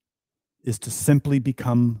is to simply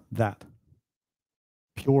become that.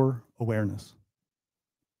 Pure awareness.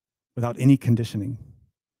 Without any conditioning.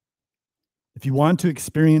 If you want to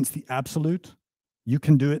experience the absolute, you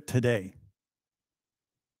can do it today.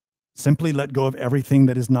 Simply let go of everything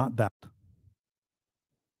that is not that.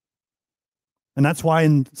 And that's why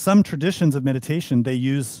in some traditions of meditation, they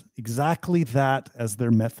use exactly that as their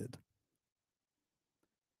method.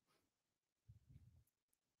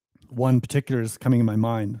 One particular is coming in my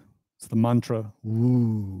mind. It's the mantra,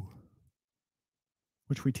 Wu,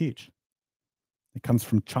 which we teach. It comes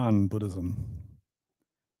from Chan Buddhism,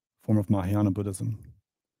 form of Mahayana Buddhism.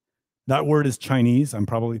 That word is Chinese. I'm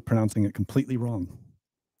probably pronouncing it completely wrong.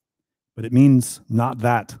 But it means not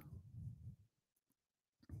that.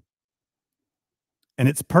 And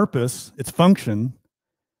its purpose, its function,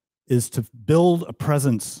 is to build a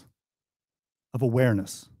presence of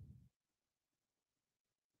awareness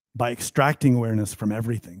by extracting awareness from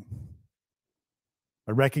everything.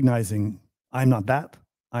 By recognizing, I am not that,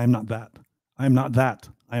 I am not that, I am not that,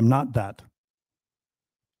 I am not that.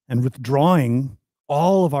 And withdrawing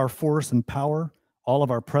all of our force and power, all of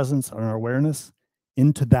our presence and our awareness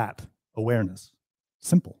into that awareness.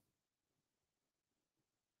 Simple.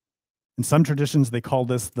 In some traditions, they call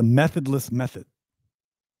this the methodless method,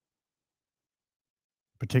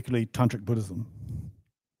 particularly Tantric Buddhism,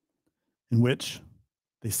 in which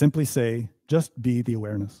they simply say, just be the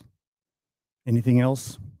awareness. Anything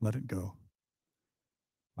else, let it go,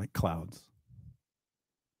 like clouds.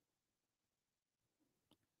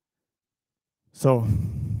 So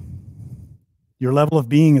your level of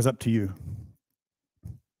being is up to you.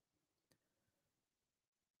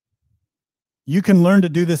 You can learn to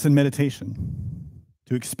do this in meditation,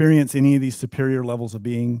 to experience any of these superior levels of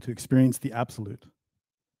being, to experience the absolute.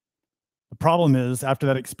 The problem is, after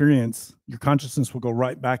that experience, your consciousness will go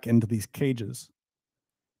right back into these cages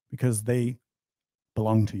because they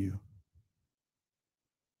belong to you.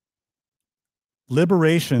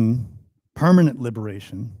 Liberation, permanent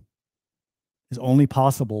liberation, is only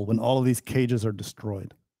possible when all of these cages are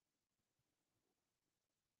destroyed.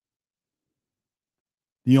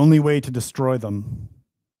 The only way to destroy them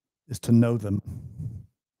is to know them,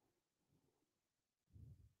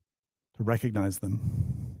 to recognize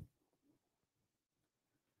them.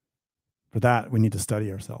 For that, we need to study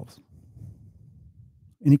ourselves.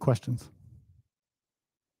 Any questions?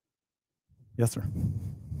 Yes, sir.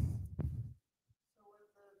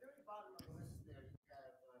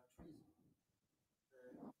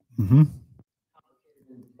 Mm-hmm.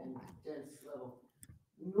 Complicated and dense level.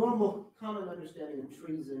 Normal common understanding of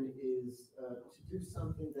treason is to do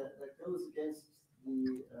something that goes against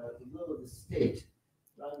the will of the state.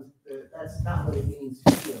 That's not what it means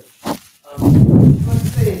here. Do you want to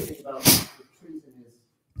say anything about what treason is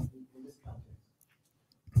in this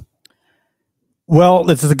context? Well,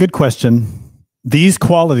 this is a good question. These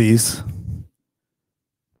qualities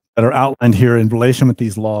that are outlined here in relation with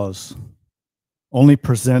these laws only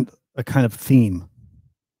present a kind of theme,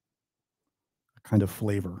 a kind of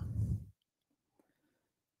flavor.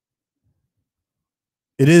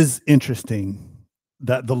 It is interesting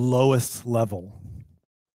that the lowest level,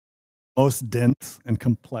 most dense and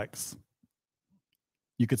complex,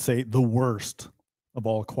 you could say the worst of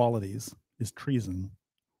all qualities, is treason.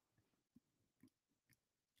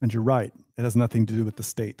 And you're right, it has nothing to do with the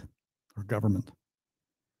state or government.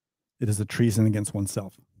 It is a treason against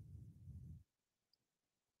oneself.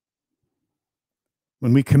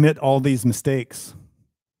 When we commit all these mistakes,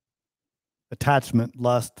 attachment,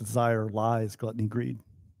 lust, desire, lies, gluttony, greed,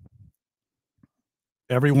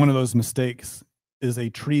 every one of those mistakes is a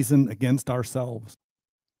treason against ourselves,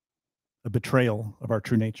 a betrayal of our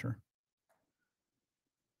true nature.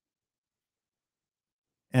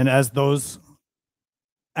 And as those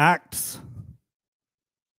acts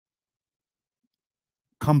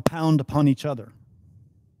compound upon each other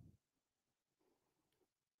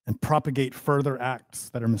and propagate further acts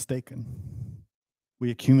that are mistaken, we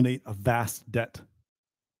accumulate a vast debt.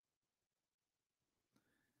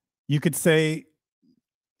 You could say,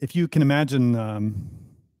 if you can imagine,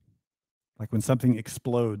 like when something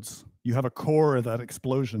explodes, you have a core of that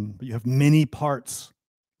explosion, but you have many parts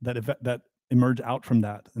that emerge out from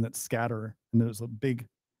that and that scatter, and there's a big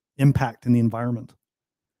impact in the environment.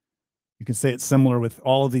 You can say it's similar with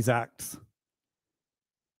all of these acts.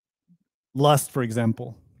 Lust, for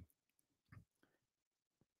example.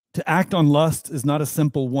 To act on lust is not a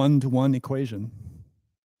simple one-to-one equation.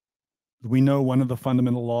 We know one of the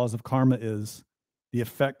fundamental laws of karma is the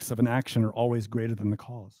effects of an action are always greater than the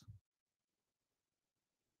cause.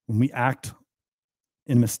 When we act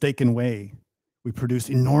in a mistaken way, we produce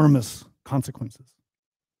enormous consequences.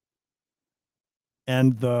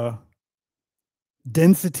 And the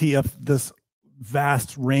density of this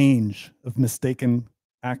vast range of mistaken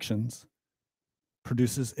actions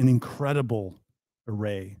produces an incredible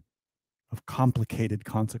array of complicated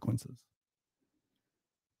consequences,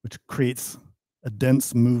 which creates a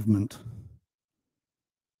dense movement,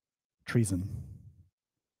 treason.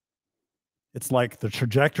 It's like the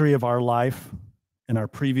trajectory of our life and our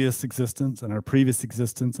previous existence and our previous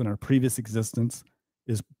existence and our previous existence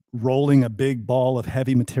is rolling a big ball of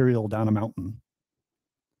heavy material down a mountain.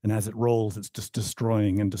 And as it rolls, it's just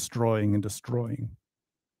destroying and destroying and destroying.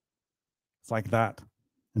 It's like that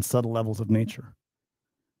in subtle levels of nature.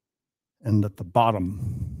 And at the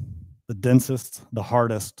bottom, the densest, the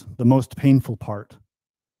hardest, the most painful part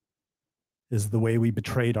is the way we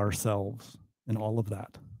betrayed ourselves in all of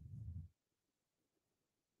that.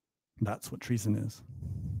 That's what treason is.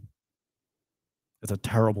 It's a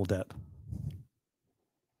terrible debt.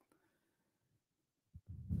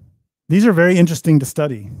 These are very interesting to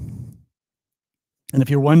study. And if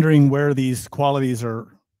you're wondering where these qualities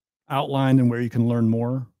are outlined and where you can learn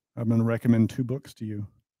more, I'm going to recommend 2 books to you.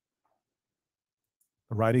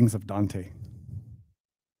 The Writings of Dante,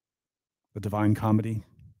 The Divine Comedy,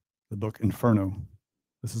 the book Inferno.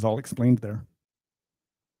 This is all explained there.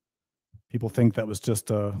 People think that was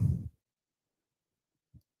just a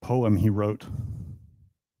poem he wrote.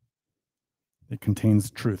 It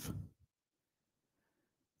contains truth.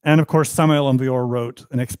 And of course, Samael Aun wrote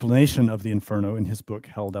an explanation of the Inferno in his book,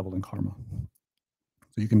 Hell, Devil, and Karma.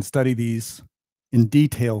 So you can study these in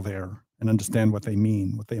detail there and understand what they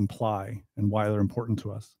mean, what they imply, and why they're important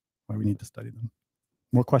to us, why we need to study them.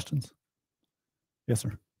 More questions? Yes, sir.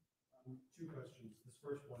 Two questions. This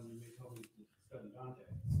first one, you may tell me to study Dante.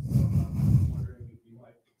 I'm wondering if you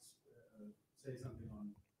might say something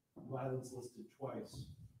on violence listed twice,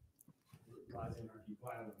 rise, anarchy,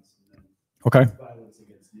 violence, and then Okay. violence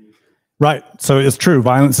against nature. Right. So it's true.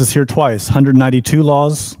 Violence is here twice, 192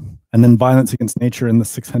 laws, and then violence against nature in the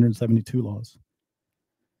 672 laws.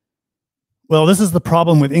 Well, this is the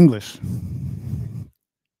problem with English.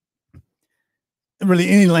 Really,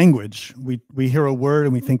 any language, we hear a word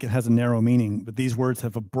and we think it has a narrow meaning, but these words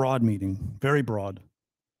have a broad meaning, very broad.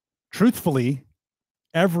 Truthfully,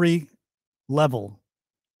 every level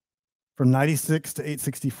from 96 to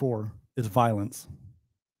 864 is violence,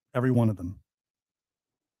 every one of them.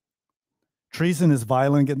 Treason is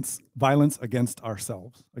violence against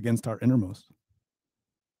ourselves, against our innermost.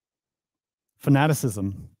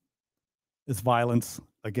 Fanaticism is violence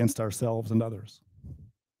against ourselves and others.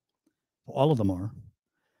 All of them are.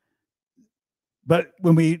 But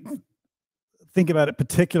when we think about it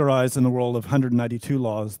particularized in the world of 192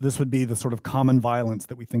 laws, this would be the sort of common violence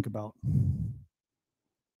that we think about.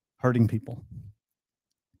 Hurting people.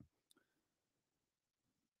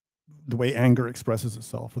 The way anger expresses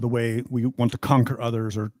itself, or the way we want to conquer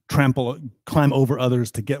others or climb over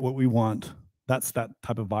others to get what we want. That's that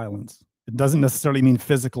type of violence. It doesn't necessarily mean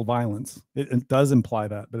physical violence. It does imply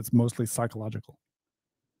that, but it's mostly psychological.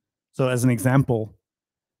 So as an example,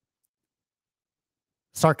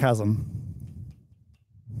 sarcasm.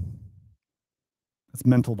 That's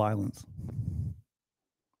mental violence.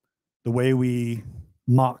 The way we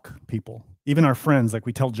mock people, even our friends, like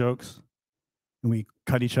we tell jokes and we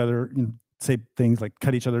cut each other, say things like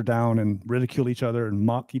cut each other down and ridicule each other and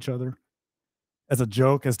mock each other as a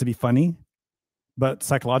joke, as to be funny. But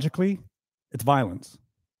psychologically, it's violence.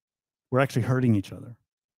 We're actually hurting each other.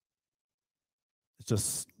 It's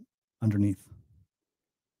just underneath.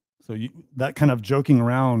 So that kind of joking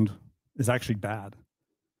around is actually bad,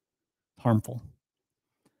 harmful.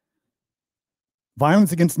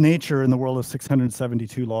 Violence against nature in the world of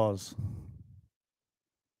 672 laws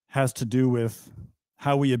has to do with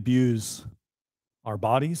how we abuse our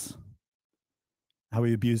bodies, how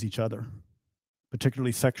we abuse each other,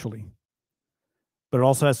 particularly sexually. But it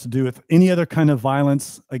also has to do with any other kind of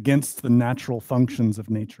violence against the natural functions of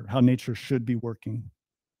nature, how nature should be working.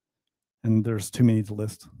 And there's too many to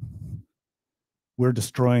list. We're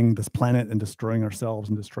destroying this planet and destroying ourselves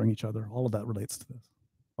and destroying each other. All of that relates to this,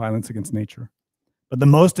 violence against nature. But the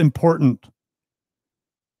most important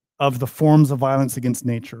of the forms of violence against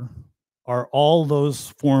nature are all those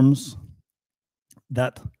forms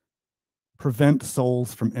that prevent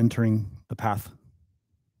souls from entering the path.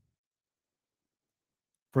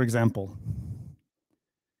 For example,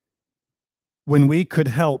 when we could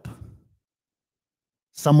help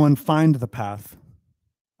someone find the path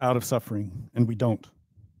out of suffering, and we don't.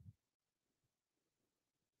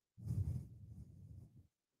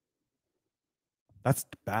 That's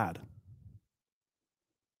bad.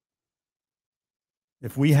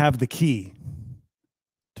 If we have the key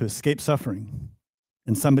to escape suffering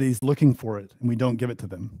and somebody's looking for it and we don't give it to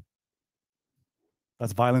them,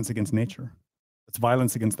 that's violence against nature. It's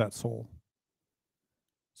violence against that soul.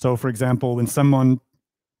 So, for example, when someone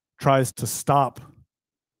tries to stop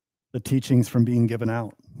the teachings from being given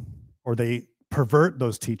out, or they pervert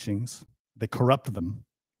those teachings, they corrupt them,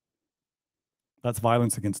 that's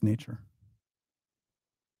violence against nature.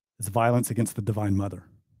 It's violence against the Divine Mother,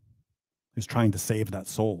 who's trying to save that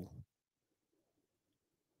soul.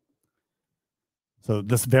 So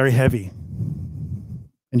this is very heavy.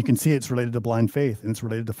 And you can see it's related to blind faith, and it's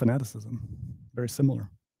related to fanaticism. Very similar.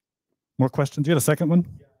 More questions? You had a second one?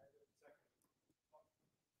 Yeah,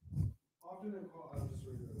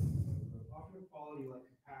 often quality like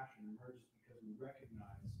compassion emerges because we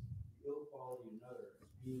recognize the ill quality in another as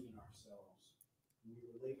being in ourselves, and we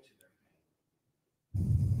relate to their pain.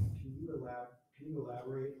 Can you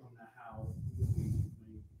elaborate on that, how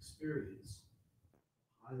we experience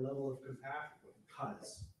a high level of compassion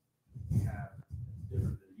because we have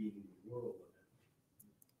different than being in the world of it?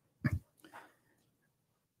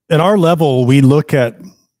 At our level, we look at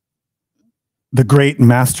the great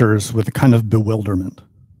masters with a kind of bewilderment.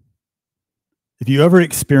 If you ever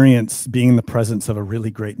experience being in the presence of a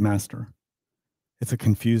really great master, it's a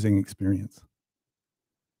confusing experience.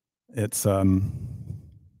 It's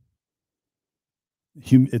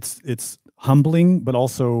humbling, but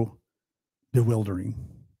also bewildering.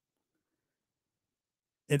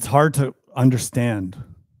 It's hard to understand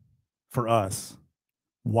for us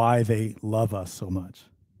why they love us so much.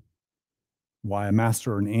 why a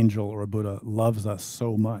master or an angel or a Buddha loves us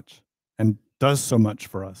so much and does so much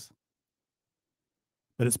for us.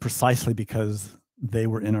 But it's precisely because they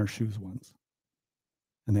were in our shoes once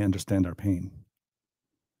and they understand our pain.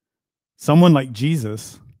 Someone like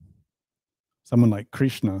Jesus, someone like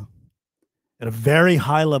Krishna, at a very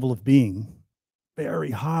high level of being,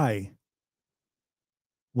 very high,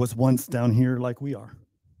 was once down here like we are,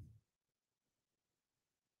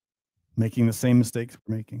 making the same mistakes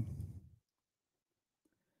we're making.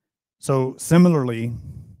 So similarly,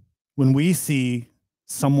 when we see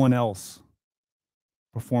someone else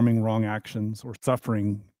performing wrong actions or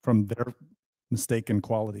suffering from their mistaken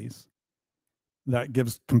qualities, that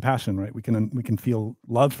gives compassion, right? We can feel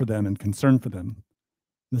love for them and concern for them.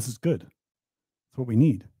 This is good. It's what we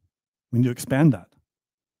need. We need to expand that.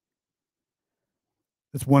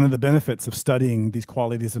 It's one of the benefits of studying these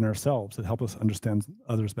qualities in ourselves that help us understand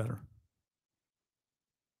others better.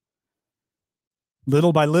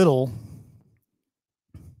 Little by little,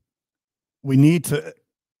 we need to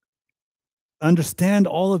understand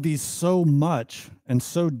all of these so much and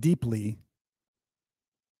so deeply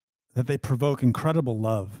that they provoke incredible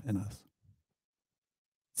love in us.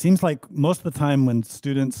 Seems like most of the time when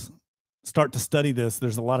students start to study this,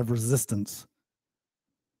 there's a lot of resistance.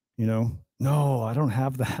 You know, no, I don't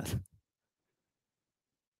have that.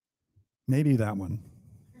 Maybe that one,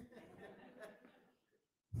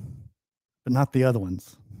 but not the other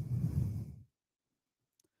ones.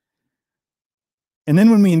 And then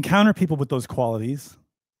when we encounter people with those qualities,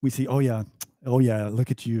 we see, oh yeah, look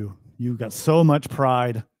at you. You've got so much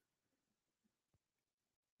pride.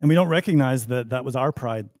 And we don't recognize that that was our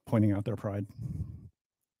pride pointing out their pride.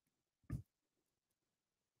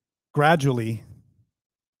 Gradually,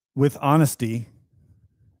 with honesty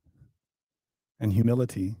and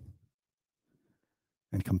humility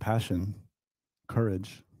and compassion,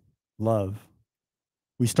 courage, love,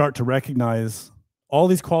 we start to recognize all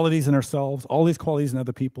these qualities in ourselves, all these qualities in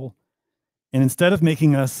other people. And instead of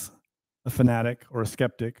making us a fanatic or a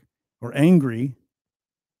skeptic or angry,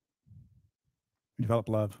 we develop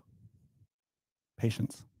love,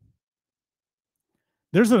 patience.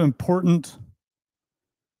 There's an important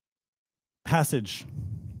passage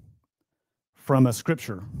from a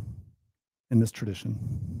scripture in this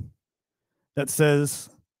tradition that says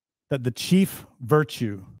that the chief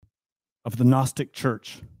virtue of the Gnostic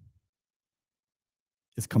church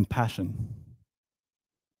is compassion.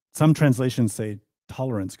 Some translations say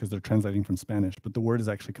tolerance because they're translating from Spanish, but the word is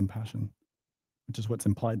actually compassion, which is what's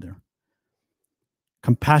implied there.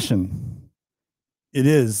 Compassion, it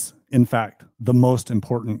is, in fact, the most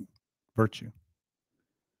important virtue.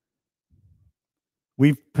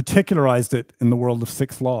 We've particularized it in the world of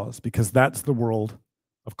 6 laws because that's the world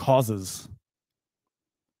of causes,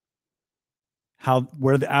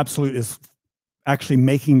 where the absolute is actually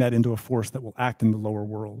making that into a force that will act in the lower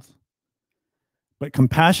worlds. But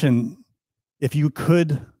compassion, if you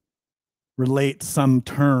could relate some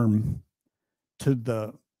term to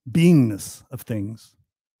the beingness of things,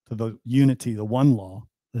 to the unity, the one law,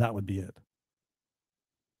 that would be it.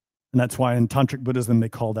 And that's why in Tantric Buddhism, they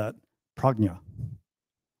call that prajna.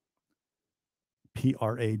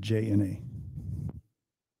 Prajna,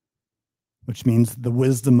 which means the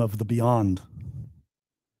wisdom of the beyond.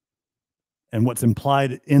 And what's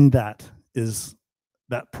implied in that is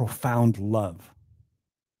that profound love.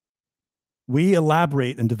 We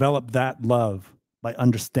elaborate and develop that love by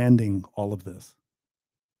understanding all of this.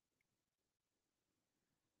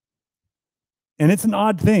 And it's an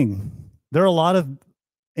odd thing. There are a lot of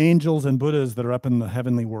angels and Buddhas that are up in the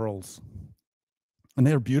heavenly worlds. And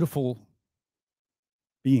they are beautiful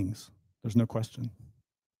beings. There's no question.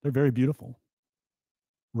 They're very beautiful,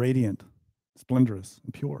 radiant, splendorous,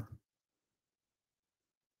 and pure.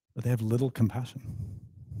 But they have little compassion.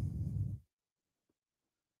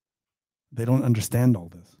 They don't understand all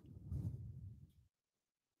this.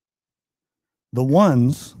 The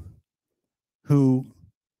ones who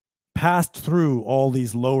passed through all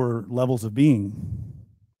these lower levels of being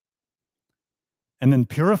and then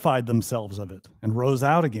purified themselves of it and rose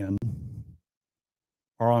out again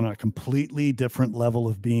are on a completely different level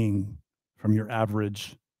of being from your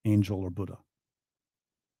average angel or Buddha.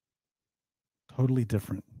 Totally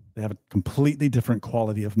different. They have a completely different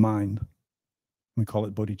quality of mind. We call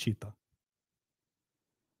it bodhicitta.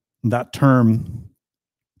 And that term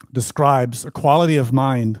describes a quality of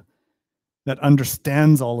mind that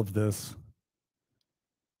understands all of this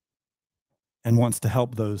and wants to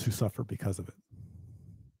help those who suffer because of it,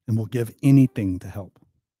 and will give anything to help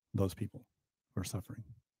those people who are suffering.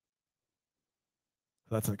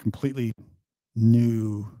 That's a completely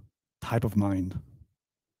new type of mind,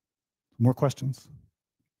 More questions?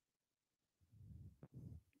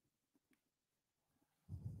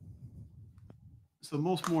 So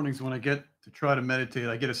most mornings when I get to try to meditate,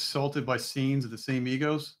 I get assaulted by scenes of the same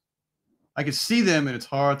egos. I can see them, and it's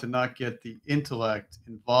hard to not get the intellect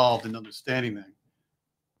involved in understanding them.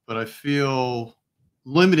 But I feel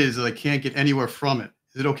limited as I can't get anywhere from it.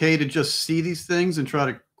 Is it okay to just see these things and try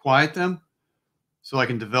to quiet them so I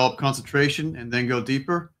can develop concentration and then go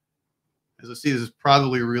deeper? As I see, this is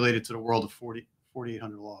probably related to the world of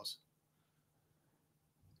 4,800 laws.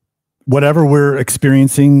 Whatever we're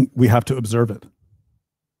experiencing, we have to observe it,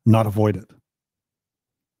 not avoid it.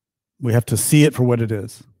 We have to see it for what it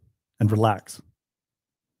is and relax.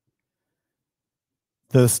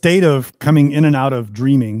 The state of coming in and out of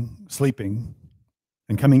dreaming, sleeping,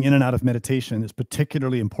 and coming in and out of meditation is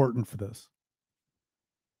particularly important for this.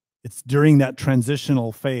 It's during that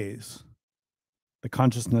transitional phase, the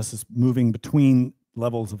consciousness is moving between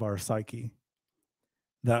levels of our psyche,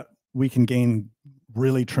 that we can gain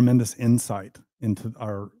really tremendous insight into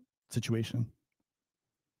our situation.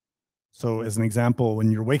 So as an example,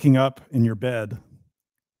 when you're waking up in your bed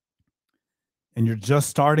and you're just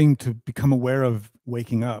starting to become aware of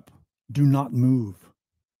waking up, do not move.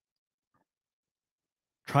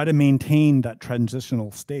 Try to maintain that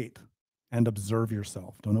transitional state and observe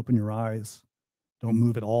yourself. Don't open your eyes. Don't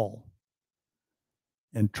move at all.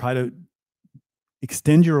 And try to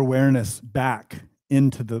extend your awareness back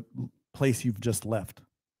into the place you've just left.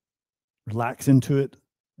 Relax into it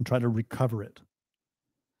and try to recover it.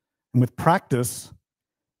 And with practice,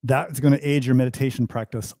 that's going to aid your meditation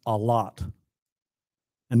practice a lot.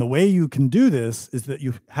 And the way you can do this is that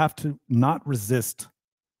you have to not resist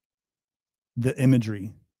the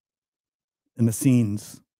imagery and the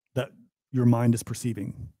scenes that your mind is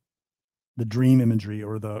perceiving, the dream imagery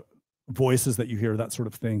or the voices that you hear, that sort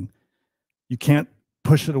of thing. You can't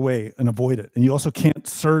push it away and avoid it. And you also can't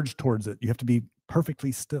surge towards it. You have to be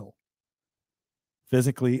perfectly still,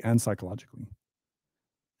 physically and psychologically,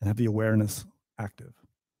 and have the awareness active.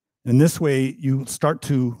 In this way, you start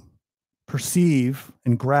to perceive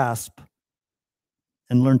and grasp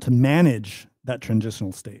and learn to manage that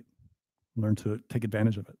transitional state, learn to take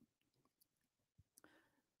advantage of it.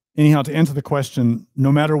 Anyhow, to answer the question,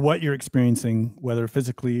 no matter what you're experiencing, whether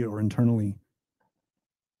physically or internally,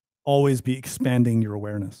 always be expanding your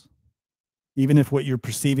awareness. Even if what you're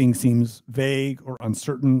perceiving seems vague or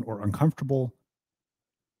uncertain or uncomfortable,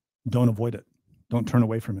 don't avoid it. Don't turn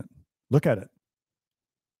away from it. Look at it.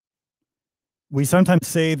 We sometimes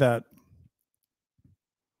say that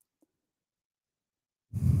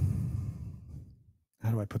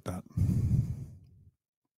how do I put that?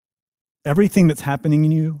 Everything that's happening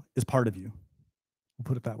in you is part of you. We'll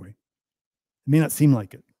put it that way. It may not seem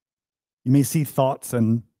like it. You may see thoughts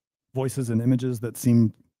and voices and images that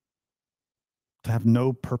seem to have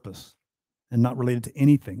no purpose and not related to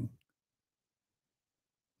anything.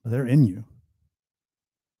 But they're in you.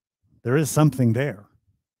 There is something there.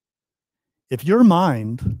 If your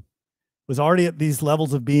mind was already at these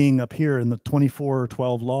levels of being up here in the 24 or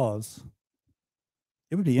 12 laws,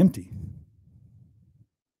 it would be empty.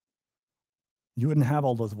 You wouldn't have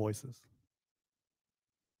all those voices.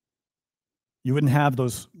 You wouldn't have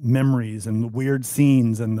those memories and the weird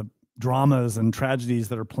scenes and the dramas and tragedies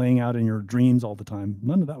that are playing out in your dreams all the time.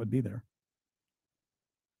 None of that would be there.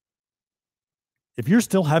 If you're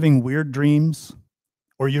still having weird dreams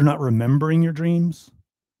or you're not remembering your dreams,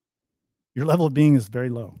 your level of being is very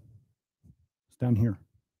low. It's down here.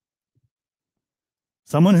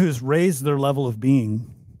 Someone who's raised their level of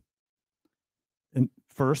being, and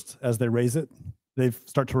first, as they raise it, they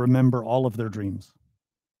start to remember all of their dreams,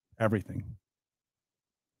 everything.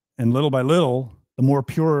 And little by little, the more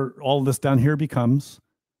pure all of this down here becomes,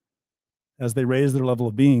 as they raise their level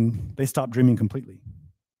of being, they stop dreaming completely.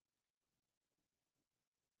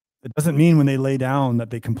 It doesn't mean when they lay down that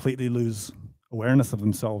they completely lose awareness of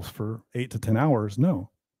themselves for 8 to 10 hours. No.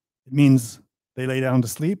 It means they lay down to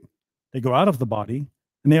sleep, they go out of the body,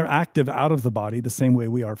 and they are active out of the body the same way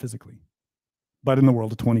we are physically, but in the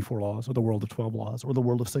world of 24 laws or the world of 12 laws or the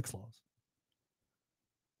world of 6 laws.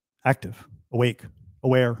 Active, awake,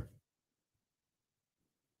 aware,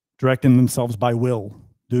 directing themselves by will,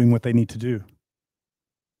 doing what they need to do.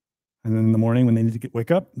 And then in the morning when they need to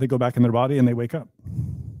wake up, they go back in their body and they wake up.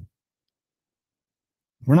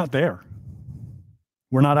 We're not there.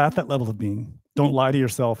 We're not at that level of being. Don't lie to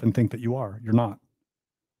yourself and think that you are. You're not.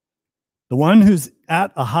 The one who's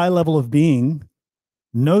at a high level of being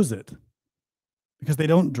knows it because they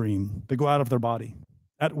don't dream. They go out of their body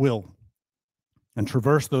at will and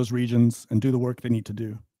traverse those regions and do the work they need to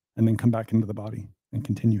do and then come back into the body and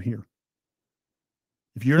continue here.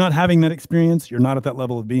 If you're not having that experience, you're not at that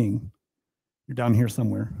level of being. You're down here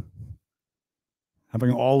somewhere.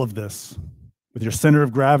 Having all of this with your center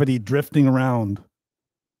of gravity drifting around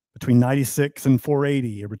between 96 and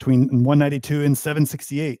 480 or between 192 and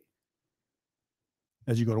 768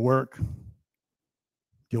 as you go to work.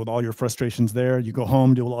 Deal with all your frustrations there. You go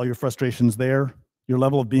home, deal with all your frustrations there. Your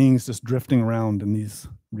level of being is just drifting around in these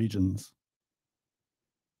regions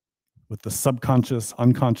with the subconscious,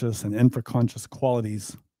 unconscious, and infraconscious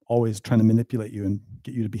qualities always trying to manipulate you and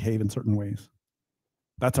get you to behave in certain ways.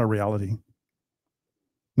 That's our reality.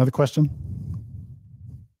 Another question?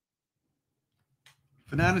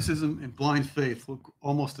 Fanaticism and blind faith look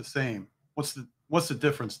almost the same. What's the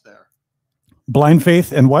difference there? Blind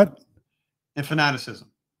faith and what? And fanaticism.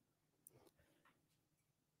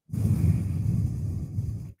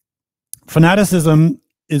 Fanaticism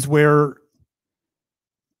is where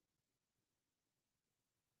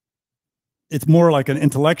it's more like an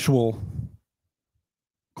intellectual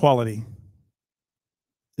quality.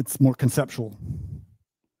 It's more conceptual.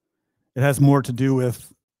 It has more to do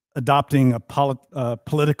with adopting a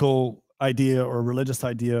political idea or a religious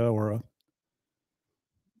idea or a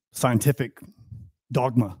scientific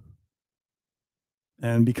dogma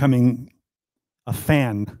and becoming a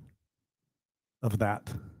fan of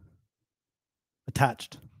that,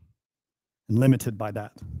 attached and limited by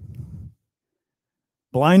that.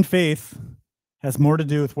 Blind faith has more to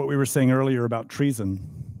do with what we were saying earlier about treason.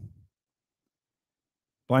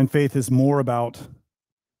 Blind faith is more about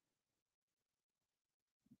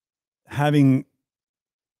having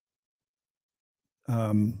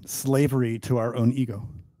slavery to our own ego,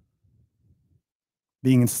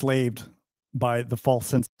 being enslaved by the false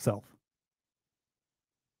sense of self.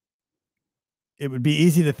 It would be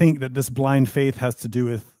easy to think that this blind faith has to do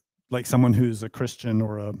with like someone who's a Christian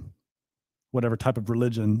or a whatever type of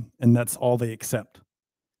religion, and that's all they accept.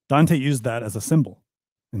 Dante used that as a symbol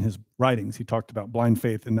in his writings. He talked about blind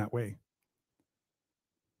faith in that way.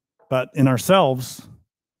 But in ourselves,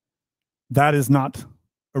 that is not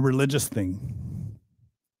a religious thing.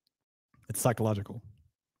 It's psychological.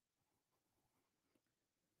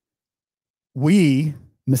 We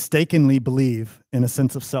mistakenly believe in a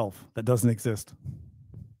sense of self that doesn't exist.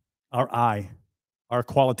 Our I, our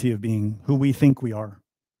quality of being, who we think we are.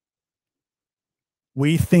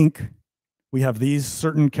 We think we have these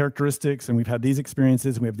certain characteristics and we've had these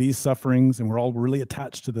experiences and we have these sufferings and we're all really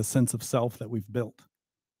attached to the sense of self that we've built.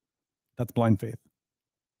 That's blind faith.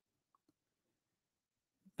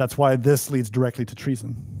 That's why this leads directly to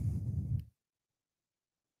treason.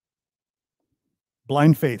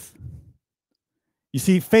 Blind faith. You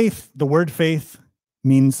see, faith, the word faith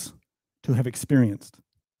means to have experienced,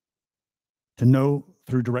 to know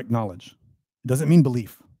through direct knowledge. It doesn't mean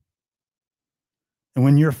belief. And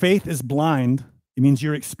when your faith is blind, it means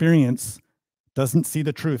your experience doesn't see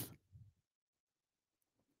the truth.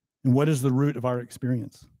 And what is the root of our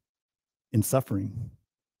experience? In suffering,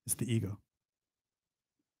 it's the ego.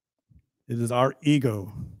 It is our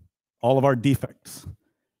ego, all of our defects,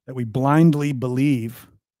 that we blindly believe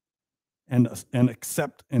and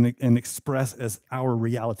accept and express as our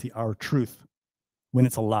reality, our truth, when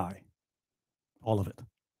it's a lie. All of it.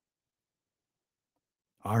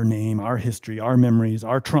 Our name, our history, our memories,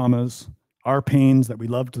 our traumas, our pains that we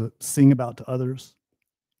love to sing about to others.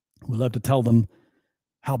 We love to tell them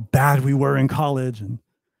how bad we were in college and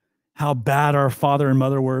how bad our father and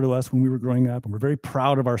mother were to us when we were growing up. And we're very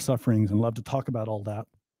proud of our sufferings and love to talk about all that.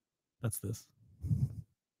 That's this.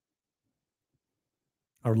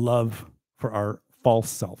 Our love for our false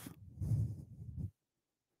self.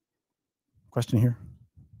 Question here?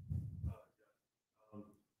 So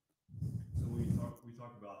we talk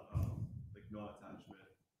about like non-attachment.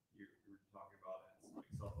 You're talking about like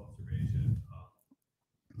self-observation,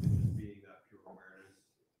 and just being that pure awareness.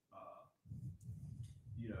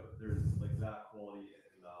 There's like that quality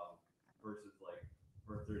and versus like,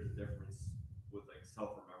 or if there's a difference with like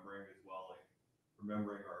self-remembering as well, like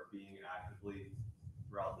remembering our being actively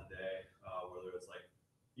throughout the day, whether it's like,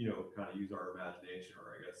 kind of use our imagination,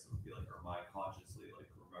 or I guess it would be like our mind consciously, like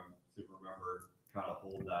remember, kind of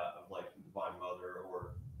hold that of like the Divine Mother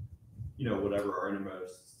or, whatever our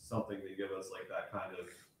innermost, something to give us like that kind of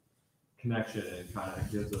connection and kind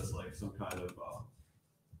of gives us like some kind of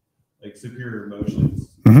like superior emotions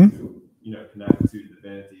to, connect to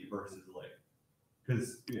divinity versus like,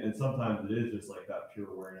 and sometimes it is just like that pure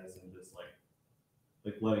awareness and just like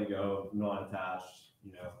letting go, non-attached,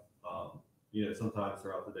 sometimes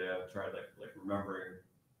throughout the day I've tried like remembering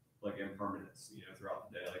like impermanence,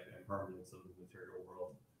 throughout the day, like the impermanence of the material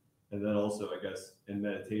world. And then also I guess in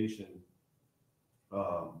meditation,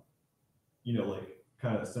 like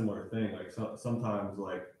kind of a similar thing. Like sometimes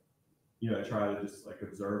like, I try to just like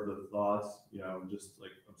observe the thoughts, just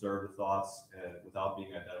like observe the thoughts and without being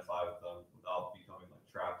identified with them, without becoming like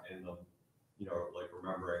trapped in them, like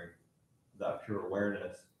remembering that pure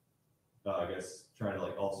awareness. I guess trying to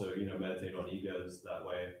like also, meditate on egos that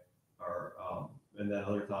way, or and then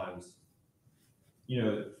other times,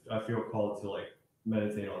 I feel called to like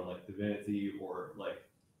meditate on like divinity or like,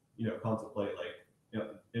 contemplate like,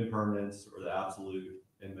 impermanence or the absolute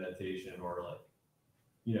in meditation, or like,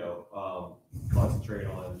 concentrate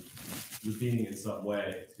on the being in some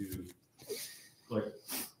way to like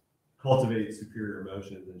cultivate superior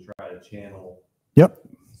emotions and try to channel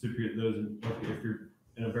superior those. If you're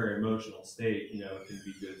in a very emotional state, it can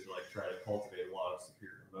be good to like try to cultivate a lot of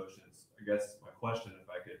superior emotions. I guess my question, if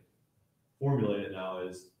I could formulate it now,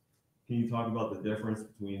 is can you talk about the difference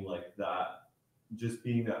between like that, just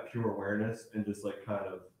being that pure awareness and just like kind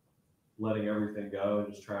of letting everything go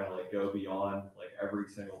and just trying to like go beyond like every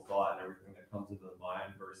single thought and everything that comes into the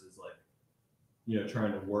mind, versus like,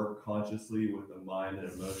 trying to work consciously with the mind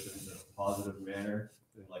and emotions in a positive manner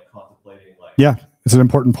and like contemplating like. Yeah, it's an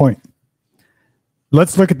important point.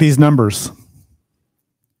 Let's look at these numbers.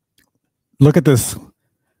 Look at this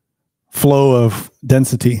flow of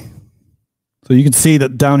density. So you can see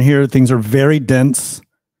that down here, things are very dense,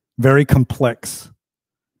 very complex.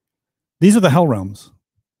 These are the hell realms,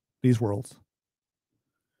 these worlds.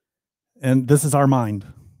 And this is our mind,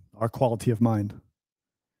 our quality of mind.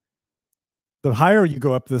 The higher you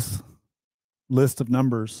go up this list of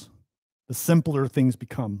numbers, the simpler things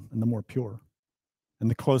become and the more pure and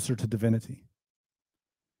the closer to divinity.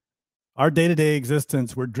 Our day-to-day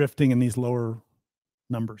existence, we're drifting in these lower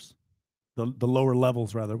numbers, the lower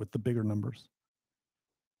levels rather, with the bigger numbers.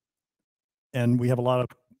 And we have a lot of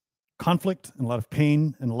conflict and a lot of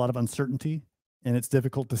pain and a lot of uncertainty, and it's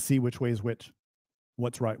difficult to see which way is which,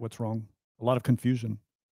 what's right, what's wrong, a lot of confusion.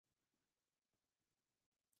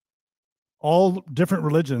 All different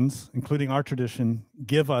religions, including our tradition,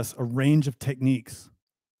 give us a range of techniques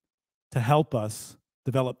to help us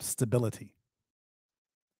develop stability,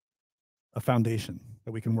 a foundation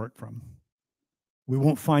that we can work from. We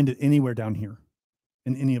won't find it anywhere down here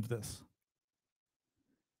in any of this.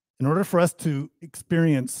 In order for us to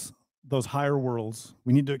experience those higher worlds,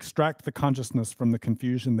 we need to extract the consciousness from the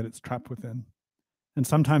confusion that it's trapped within. And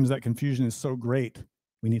sometimes that confusion is so great,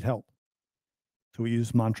 we need help. So we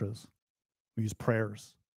use mantras, we use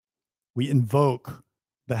prayers, we invoke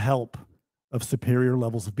the help of superior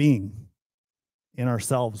levels of being in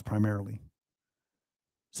ourselves primarily.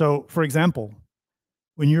 So, for example,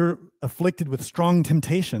 when you're afflicted with strong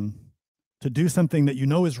temptation to do something that you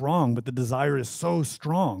know is wrong, but the desire is so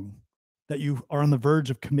strong that you are on the verge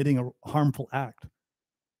of committing a harmful act,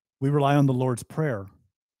 we rely on the Lord's Prayer,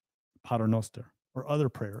 Pater Noster, or other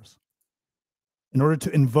prayers, in order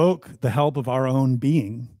to invoke the help of our own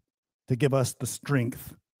being to give us the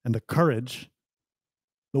strength and the courage,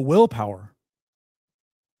 the willpower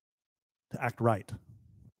to act right,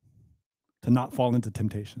 to not fall into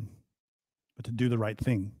temptation, but to do the right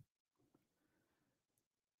thing,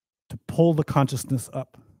 to pull the consciousness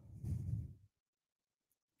up.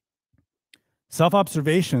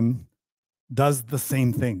 Self-observation does the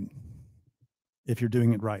same thing if you're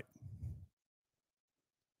doing it right.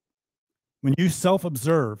 When you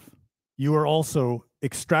self-observe, you are also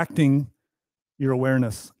extracting your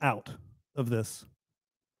awareness out of this.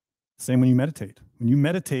 Same when you meditate. When you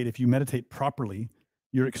meditate, if you meditate properly,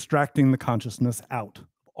 you're extracting the consciousness out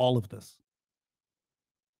of all of this.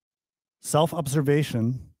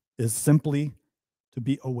 Self-observation is simply to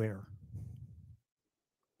be aware.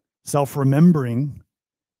 Self-remembering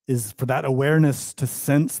is for that awareness to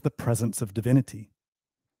sense the presence of divinity.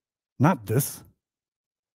 Not this,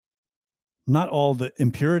 not all the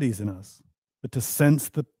impurities in us, but to sense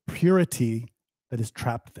the purity that is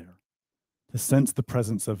trapped there, to sense the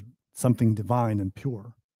presence of something divine and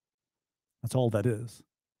pure. That's all that is.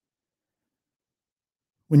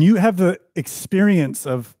 When you have the experience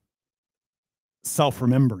of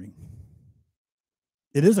self-remembering,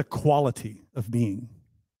 it is a quality of being.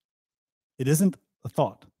 It isn't a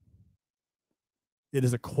thought. It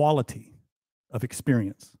is a quality of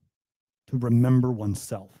experience to remember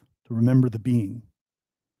oneself, to remember the being.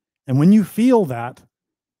 And when you feel that,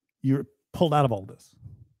 you're pulled out of all this.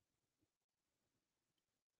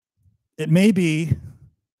 It may be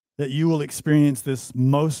that you will experience this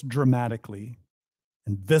most dramatically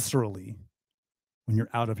and viscerally when you're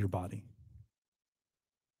out of your body.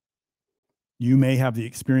 You may have the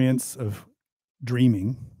experience of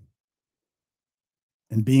dreaming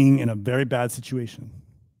and being in a very bad situation,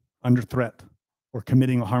 under threat, or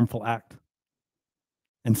committing a harmful act.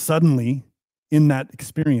 And suddenly, in that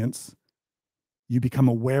experience, you become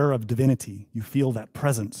aware of divinity. You feel that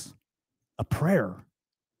presence, a prayer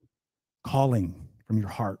calling from your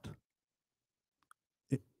heart,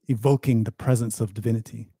 evoking the presence of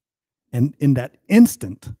divinity. And in that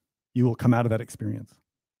instant, you will come out of that experience.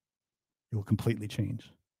 It will completely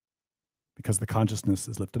change because the consciousness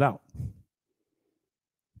is lifted out.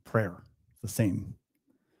 Prayer, the same.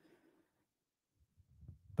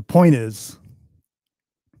 The point is,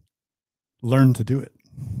 learn to do it.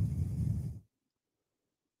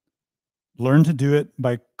 Learn to do it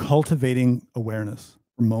by cultivating awareness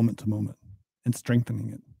from moment to moment and strengthening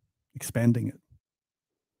it, expanding it.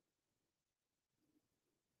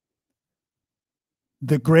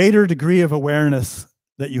 The greater degree of awareness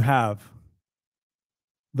that you have,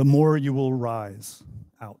 the more you will rise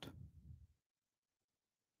out.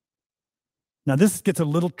 Now, this gets a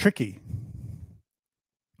little tricky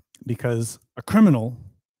because a criminal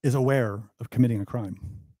is aware of committing a crime,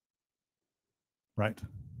 right?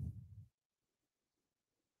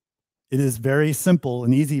 It is very simple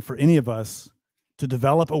and easy for any of us to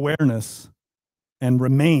develop awareness and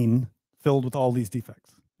remain filled with all these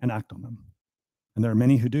defects and act on them. And there are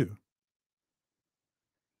many who do.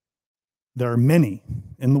 There are many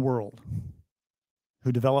in the world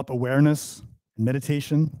who develop awareness and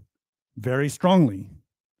meditation very strongly,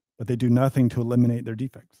 but they do nothing to eliminate their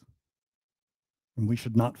defects. And we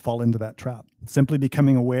should not fall into that trap. Simply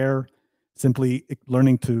becoming aware, simply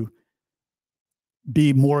learning to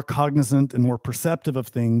be more cognizant and more perceptive of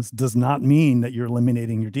things does not mean that you're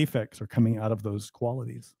eliminating your defects or coming out of those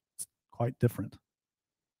qualities. It's quite different.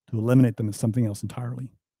 To eliminate them is something else entirely.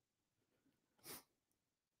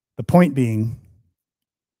 The point being,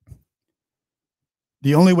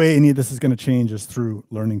 the only way any of this is going to change is through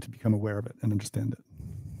learning to become aware of it and understand it.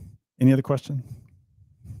 Any other question?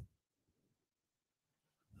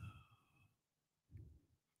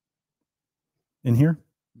 In here?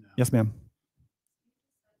 No. Yes, ma'am.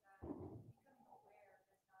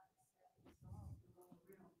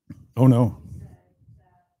 Oh, no.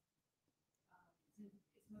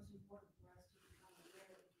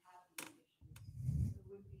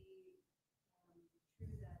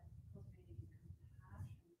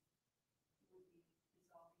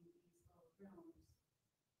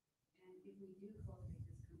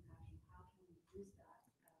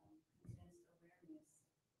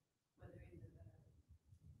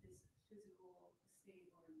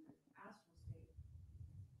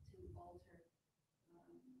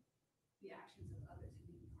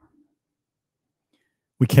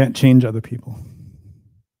 We can't change other people,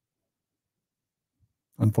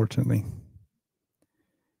 unfortunately.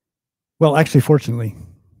 Well, actually, fortunately,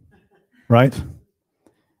 right?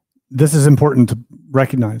 This is important to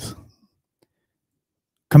recognize.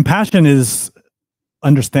 Compassion is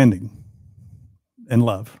understanding and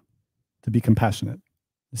love. To be compassionate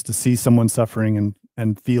is to see someone suffering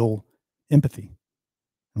and feel empathy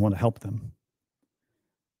and want to help them.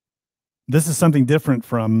 This is something different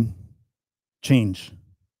from change.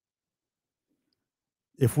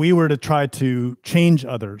 If we were to try to change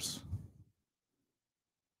others,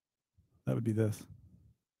 that would be this: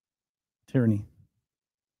 tyranny.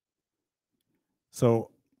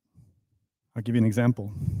 So I'll give you an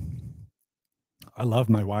example. I love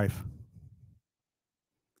my wife,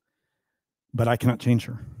 but I cannot change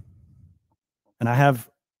her. And I have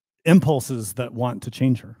impulses that want to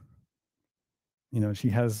change her. You know, she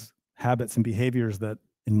has habits and behaviors that,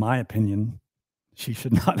 in my opinion, she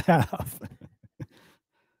should not have.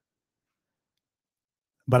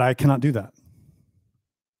 But I cannot do that.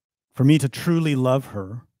 For me to truly love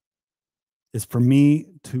her is for me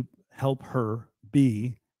to help her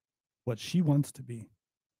be what she wants to be,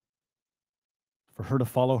 for her to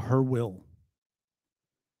follow her will.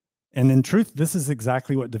 And in truth, this is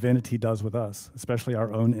exactly what divinity does with us, especially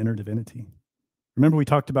our own inner divinity. Remember, we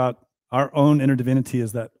talked about our own inner divinity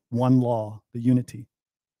is that one law, the unity,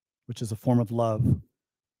 which is a form of love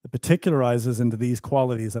that particularizes into these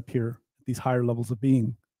qualities up here, these higher levels of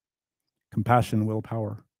being: compassion,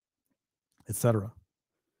 willpower, etc.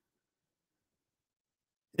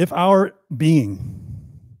 If our being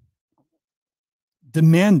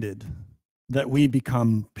demanded that we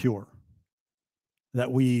become pure,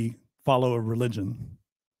 that we follow a religion,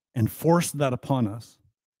 and forced that upon us,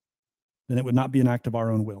 then it would not be an act of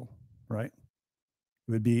our own will, right?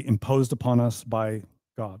 It would be imposed upon us by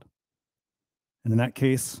God. And in that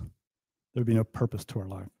case, there would be no purpose to our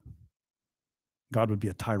life. God would be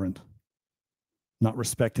a tyrant, not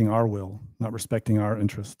respecting our will, not respecting our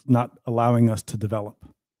interest, not allowing us to develop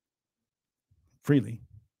freely.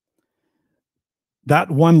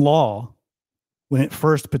 That one law when it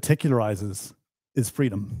first particularizes, is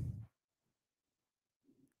freedom.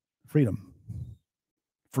 Freedom.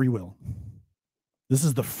 Free will. This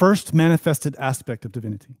is the first manifested aspect of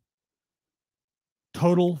divinity.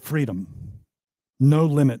 Total freedom. No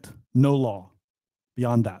limit, no law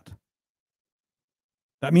beyond that.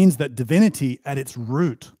 That means that divinity at its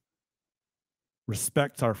root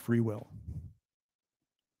respects our free will.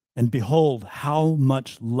 And behold how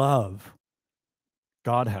much love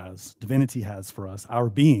God has, divinity has for us, our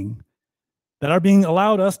being, that our being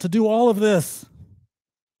allowed us to do all of this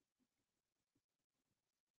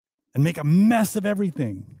and make a mess of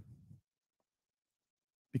everything,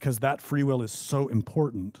 because that free will is so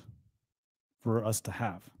important for us to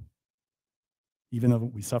have, even though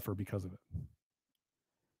we suffer because of it.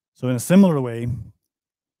 So in a similar way,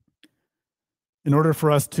 in order for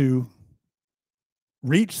us to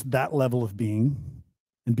reach that level of being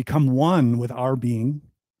and become one with our being,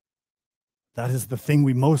 that is the thing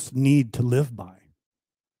we most need to live by,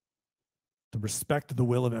 to respect the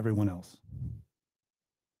will of everyone else,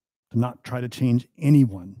 to not try to change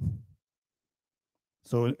anyone.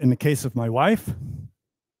 So in the case of my wife,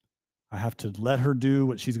 I have to let her do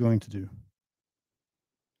what she's going to do,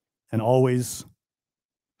 and always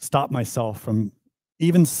stop myself from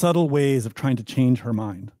even subtle ways of trying to change her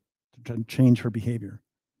mind, to try to change her behavior.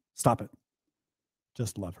 Stop it.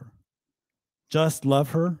 Just love her. Just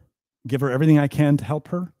love her. Give her everything I can to help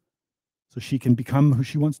her so she can become who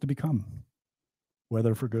she wants to become,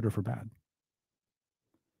 whether for good or for bad.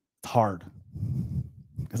 It's hard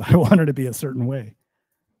because I want her to be a certain way.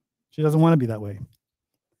 She doesn't want to be that way.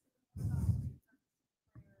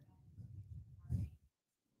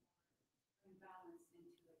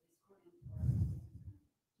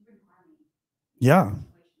 Yeah,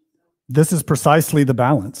 this is precisely the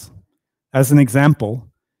balance. As an example,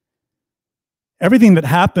 everything that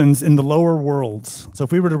happens in the lower worlds, so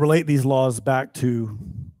if we were to relate these laws back to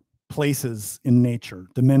places in nature,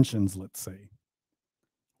 dimensions, let's say,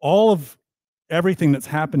 all of everything that's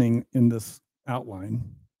happening in this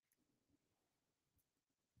outline,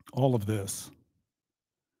 all of this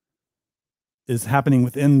is happening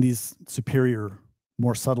within these superior,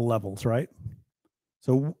 more subtle levels, right?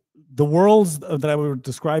 So the worlds that I was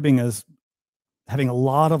describing as having a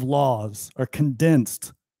lot of laws are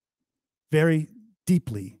condensed very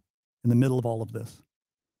deeply in the middle of all of this.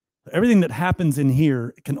 Everything that happens in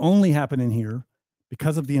here can only happen in here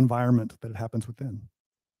because of the environment that it happens within.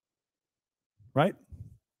 Right?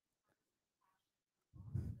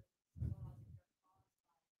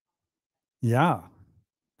 Yeah.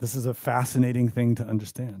 This is a fascinating thing to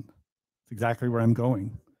understand. It's exactly where I'm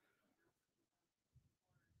going.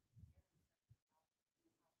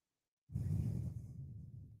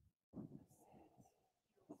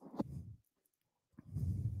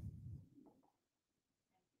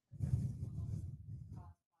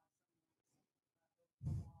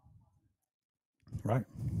 Right.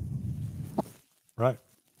 Right.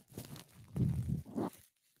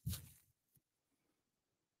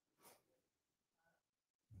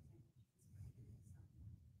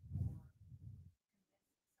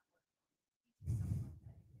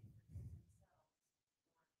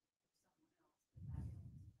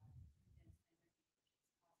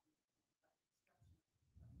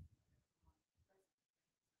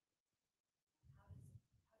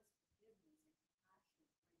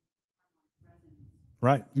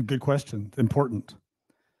 Right. Good question. Important.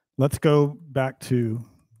 Let's go back to.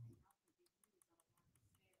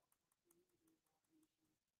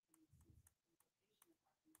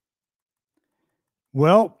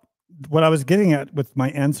 Well, what I was getting at with my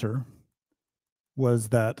answer was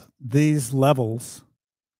that these levels,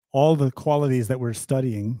 all the qualities that we're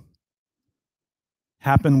studying,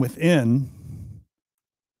 happen within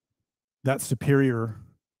that superior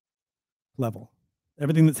level.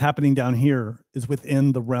 Everything that's happening down here is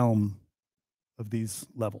within the realm of these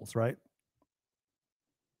levels, right?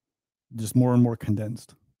 Just more and more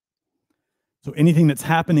condensed. So anything that's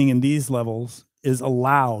happening in these levels is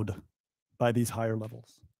allowed by these higher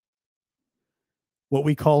levels. What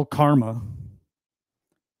we call karma,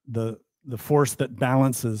 the force that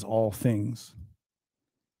balances all things,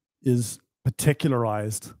 is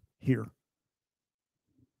particularized here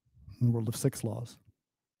in the world of 6 laws.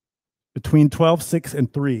 Between 12, 6,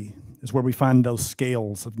 and 3 is where we find those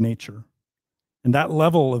scales of nature. And that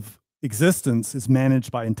level of existence is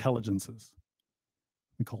managed by intelligences.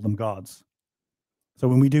 We call them gods. So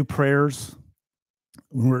when we do prayers,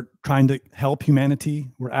 when we're trying to help humanity,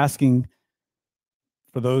 we're asking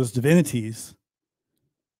for those divinities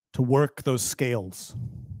to work those scales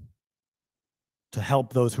to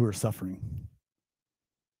help those who are suffering.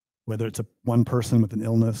 whether it's one person with an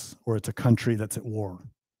illness or it's a country that's at war.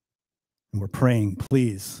 And we're praying,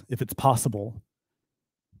 please, if it's possible,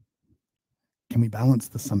 can we balance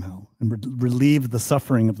this somehow and relieve the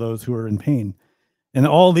suffering of those who are in pain? And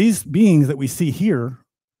all these beings that we see here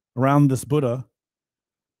around this Buddha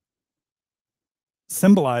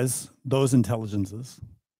symbolize those intelligences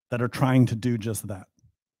that are trying to do just that.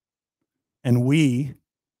 And we,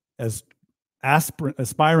 as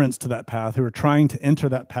aspirants to that path, who are trying to enter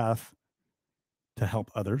that path to help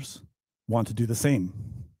others, want to do the same.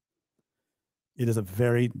 It is a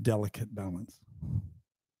very delicate balance.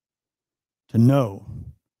 To know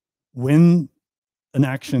when an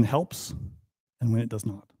action helps and when it does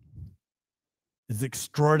not. It's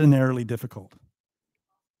extraordinarily difficult.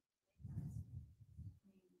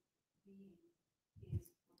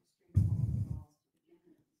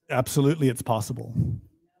 Absolutely, it's possible.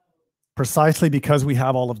 Precisely because we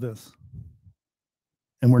have all of this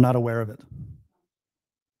and we're not aware of it.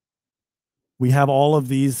 We have all of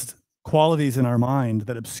these qualities in our mind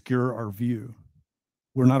that obscure our view.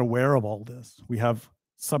 We're not aware of all this. We have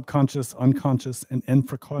subconscious, unconscious, and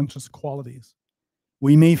infraconscious qualities.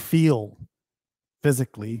 We may feel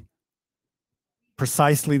physically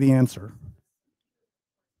precisely the answer.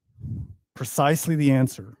 Precisely the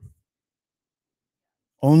answer.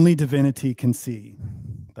 Only divinity can see.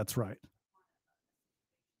 That's right.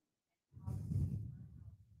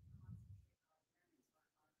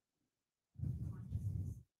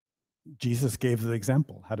 Jesus gave the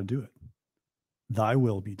example how to do it. Thy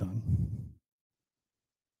will be done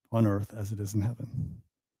on earth as it is in heaven.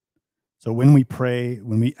 So when we pray,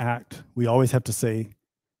 when we act, we always have to say,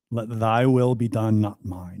 let thy will be done, not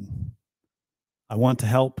mine. I want to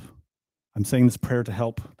help. I'm saying this prayer to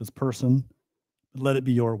help this person, but let it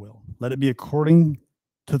be your will. Let it be according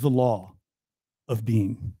to the law of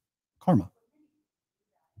being, karma.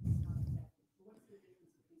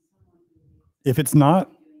 If it's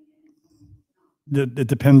not, it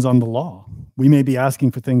depends on the law. We may be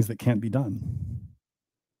asking for things that can't be done.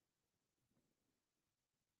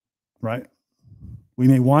 Right? We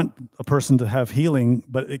may want a person to have healing,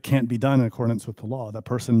 but it can't be done in accordance with the law. That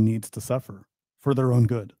person needs to suffer for their own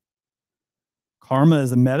good. Karma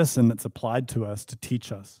is a medicine that's applied to us to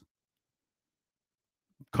teach us.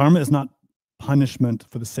 Karma is not punishment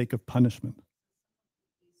for the sake of punishment.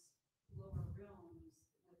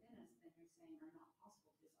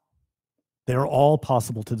 They are all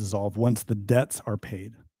possible to dissolve once the debts are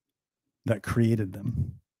paid that created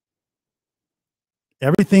them.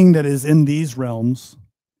 Everything that is in these realms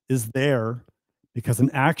is there because an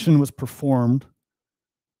action was performed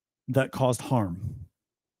that caused harm.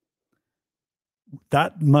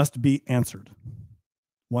 That must be answered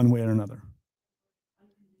one way or another.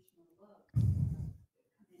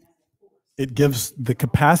 It gives the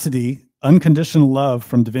capacity, unconditional love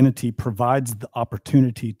from divinity provides the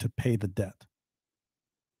opportunity to pay the debt.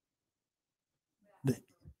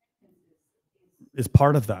 Is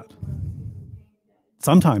part of that.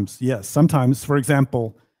 Sometimes, yes. Sometimes, for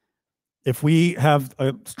example, if we have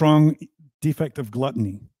a strong defect of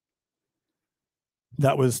gluttony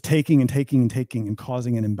that was taking and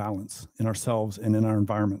causing an imbalance in ourselves and in our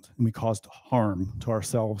environment, and we caused harm to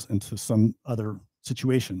ourselves and to some other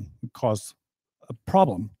situation, we caused a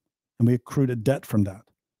problem, and we accrued a debt from that.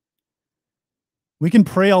 We can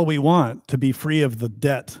pray all we want to be free of the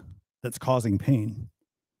debt that's causing pain,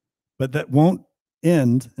 but that won't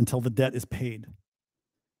end until the debt is paid.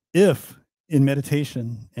 If in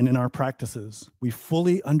meditation and in our practices, we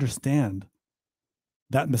fully understand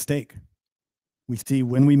that mistake, we see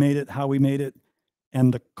when we made it, how we made it,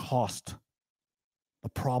 and the cost, the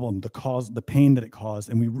problem, the cause, the pain that it caused,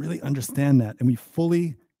 and we really understand that, and we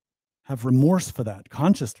fully have remorse for that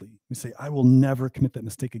consciously. We say, I will never commit that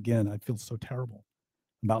mistake again. I feel so terrible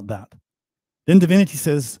about that. Then divinity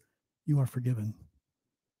says, you are forgiven.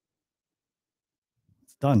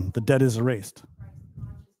 It's done. The debt is erased.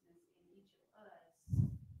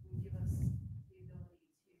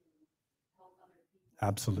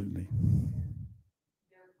 Absolutely.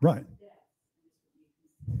 Right.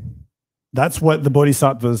 That's what the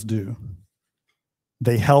bodhisattvas do.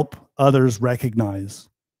 They help others recognize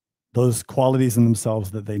those qualities in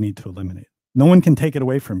themselves that they need to eliminate. No one can take it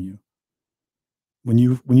away from you. When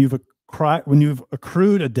you've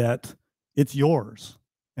accrued a debt, it's yours,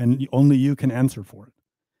 and only you can answer for it.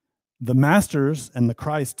 The masters and the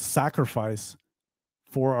Christ sacrifice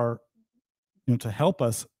for our, to help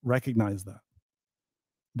us recognize that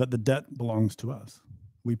the debt belongs to us.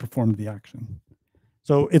 We performed the action.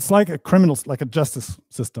 So it's like like a justice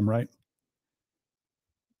system, right?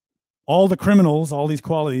 All the criminals, all these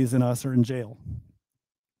qualities in us are in jail.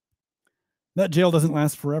 That jail doesn't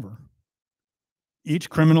last forever. Each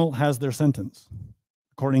criminal has their sentence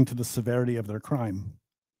according to the severity of their crime.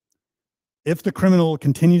 If the criminal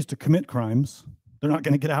continues to commit crimes, they're not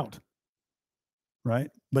going to get out, right?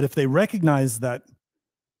 But if they recognize that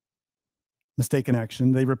mistaken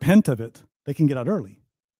action, they repent of it, they can get out early.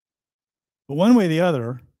 But one way or the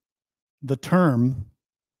other, the term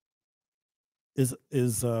is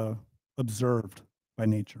observed by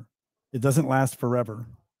nature. It doesn't last forever.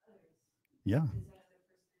 Yeah.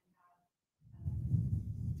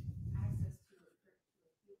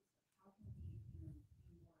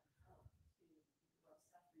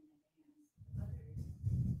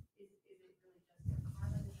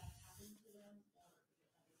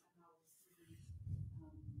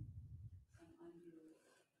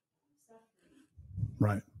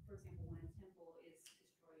 Right.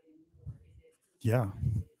 Yeah.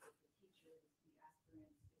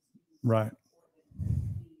 Right.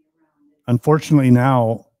 Unfortunately,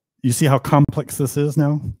 now you see how complex this is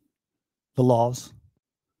now. The laws.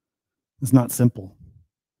 It's not simple.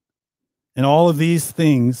 And all of these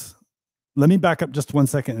things, let me back up just 1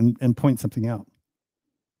 second and point something out.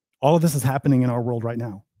 All of this is happening in our world right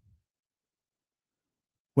now.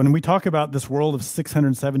 When we talk about this world of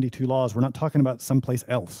 672 laws, we're not talking about someplace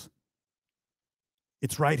else.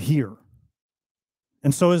 It's right here.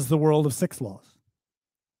 And so is the world of 6 laws.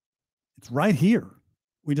 It's right here.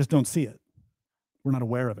 We just don't see it. We're not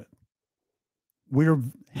aware of it. We're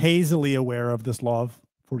hazily aware of this law of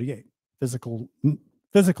 48,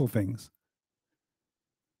 physical things.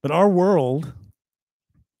 But our world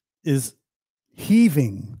is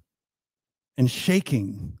heaving and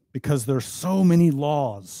shaking because there's so many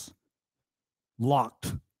laws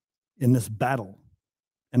locked in this battle,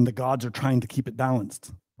 and the gods are trying to keep it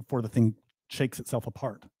balanced before the thing shakes itself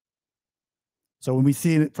apart. So when we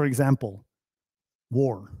see it, for example,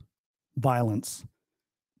 war, violence,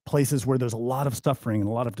 places where there's a lot of suffering and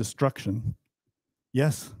a lot of destruction,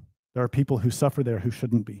 yes, there are people who suffer there who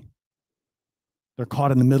shouldn't be. They're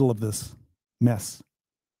caught in the middle of this mess.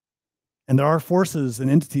 And there are forces and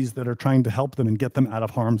entities that are trying to help them and get them out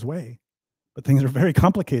of harm's way. But things are very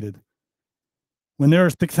complicated. When there are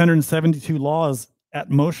 672 laws at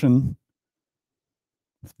motion,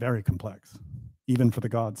 it's very complex, even for the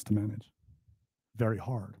gods to manage. Very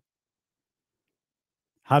hard.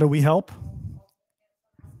 How do we help?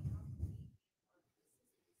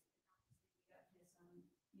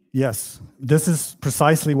 Yes, this is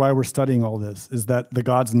precisely why we're studying all this, is that the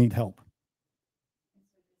gods need help.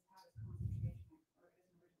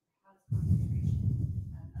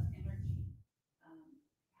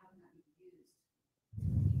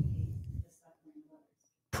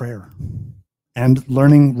 Prayer and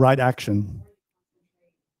learning right action.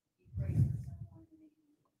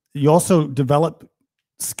 You also develop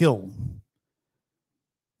skill.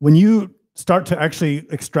 When you start to actually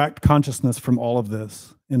extract consciousness from all of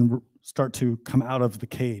this and start to come out of the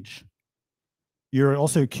cage, you're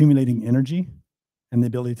also accumulating energy and the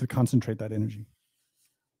ability to concentrate that energy.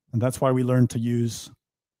 And that's why we learn to use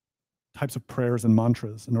types of prayers and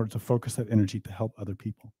mantras in order to focus that energy to help other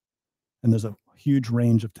people. And there's a huge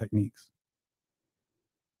range of techniques.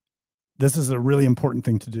 This is a really important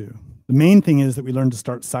thing to do. The main thing is that we learn to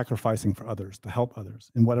start sacrificing for others, to help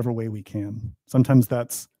others in whatever way we can. Sometimes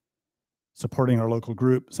that's supporting our local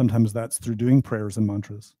group. Sometimes that's through doing prayers and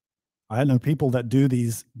mantras. I know people that do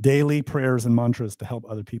these daily prayers and mantras to help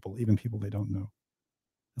other people, even people they don't know.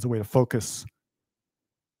 As a way to focus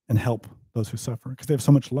and help those who suffer because they have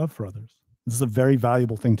so much love for others. This is a very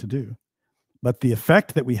valuable thing to do. But the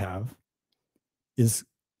effect that we have is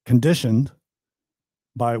conditioned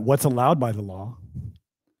by what's allowed by the law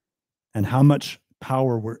and how much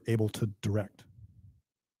power we're able to direct,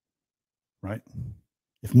 right?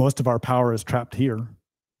 If most of our power is trapped here,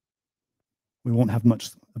 we won't have much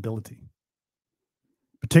ability,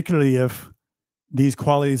 particularly if these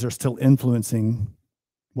qualities are still influencing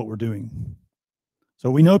what we're doing.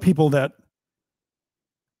 So we know people that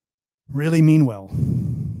really mean well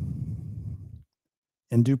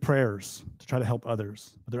and do prayers to try to help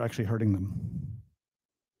others, but they're actually hurting them.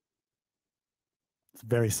 It's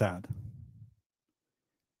very sad.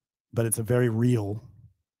 But it's a very real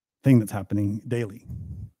thing that's happening daily.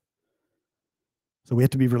 So we have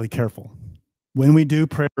to be really careful. When we do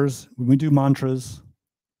prayers, when we do mantras,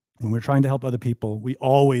 when we're trying to help other people, we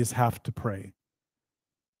always have to pray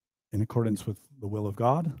in accordance with the will of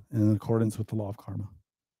God and in accordance with the law of karma.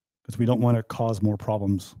 Because we don't want to cause more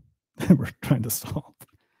problems than we're trying to solve.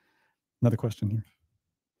 Another question here.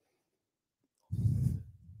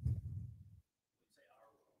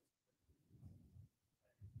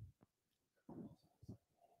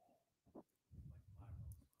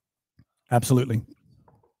 Absolutely. I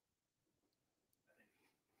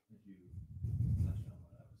think you touched on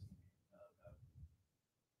what I was thinking about.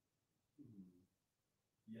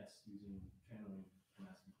 Yes, using channeling and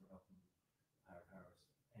asking for help from higher powers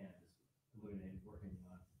and illuminating, working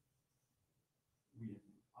on.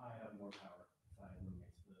 I have more power if I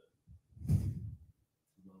eliminate the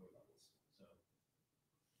lower levels. So,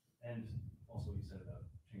 and also you said about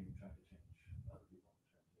trying to change other people,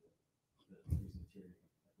 the recent tyranny,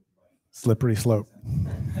 like with your wife. Slippery slope.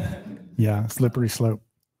 Yeah, slippery slope.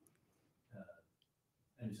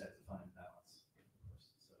 And you said to find balance, of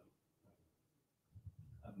course. So,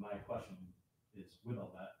 my question is, with all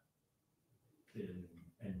that,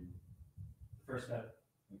 and the first step,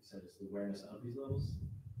 like you said, is the awareness of these levels,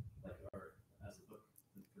 like or as the book,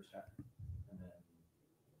 the first chapter, and then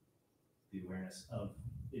the awareness of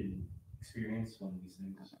in experience when these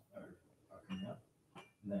things are coming up,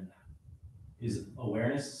 and then is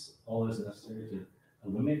awareness all that is necessary to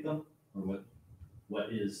eliminate them, or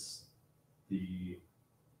what is the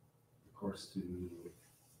course to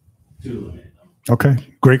eliminate them? Okay,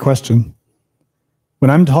 great question.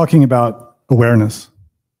 When I'm talking about awareness,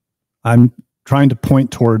 I'm trying to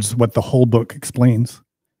point towards what the whole book explains,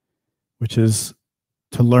 which is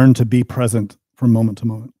to learn to be present from moment to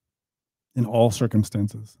moment in all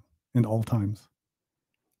circumstances, in all times.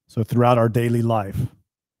 So throughout our daily life,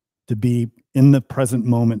 to be in the present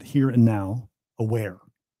moment, here and now, aware.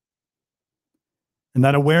 And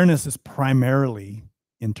that awareness is primarily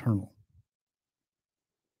internal.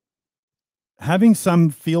 Having some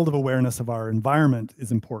field of awareness of our environment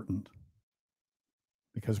is important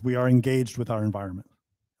because we are engaged with our environment.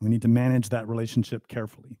 We need to manage that relationship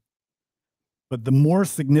carefully. But the more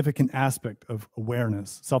significant aspect of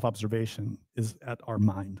awareness, self-observation, is at our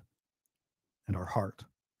mind and our heart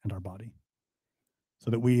and our body,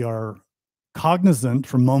 so that we are cognizant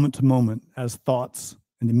from moment to moment as thoughts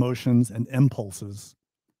and emotions and impulses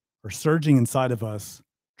are surging inside of us,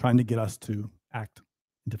 trying to get us to act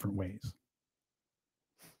in different ways.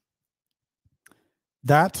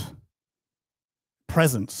 That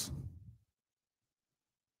presence,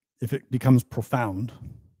 if it becomes profound,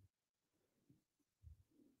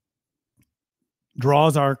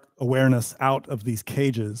 draws our awareness out of these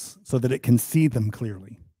cages so that it can see them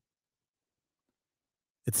clearly.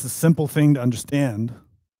 It's a simple thing to understand,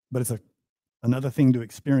 but it's another thing to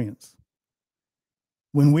experience.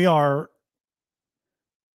 When we are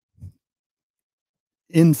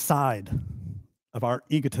inside of our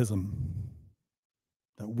egotism,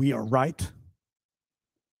 that we are right,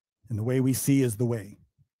 and the way we see is the way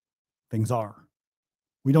things are.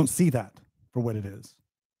 We don't see that for what it is.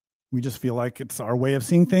 We just feel like it's our way of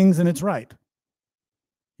seeing things and it's right,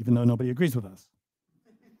 even though nobody agrees with us.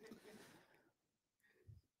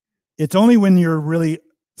 It's only when you're really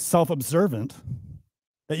self-observant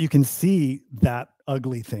that you can see that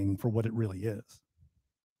ugly thing for what it really is.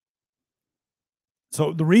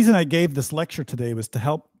 So the reason I gave this lecture today was to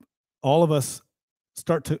help all of us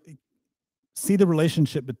start to see the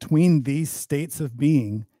relationship between these states of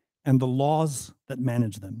being and the laws that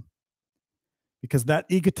manage them. Because that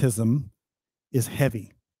egotism is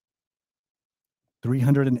heavy.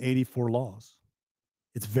 384 laws.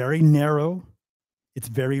 It's very narrow. It's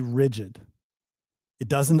very rigid. It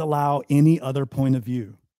doesn't allow any other point of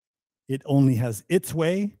view. It only has its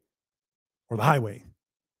way or the highway,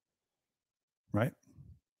 right?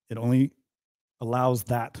 It only allows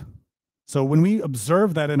that. So when we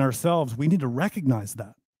observe that in ourselves, we need to recognize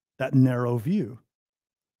that narrow view.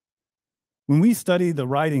 When we study the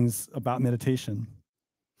writings about meditation,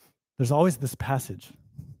 there's always this passage.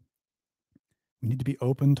 We need to be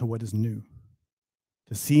open to what is new,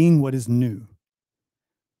 to seeing what is new.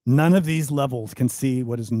 None of these levels can see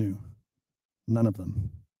what is new. None of them.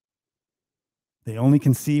 They only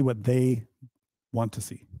can see what they want to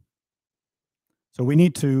see. So we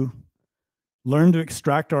need to learn to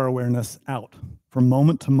extract our awareness out from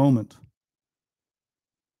moment to moment.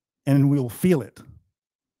 And we will feel it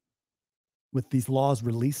with these laws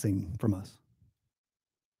releasing from us.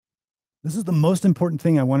 This is the most important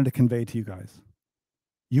thing I wanted to convey to you guys.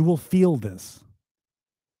 You will feel this.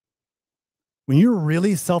 When you're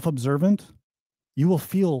really self-observant, you will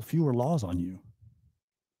feel fewer laws on you.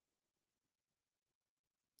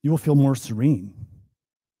 You will feel more serene,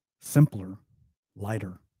 simpler,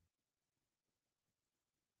 lighter.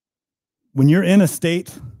 When you're in a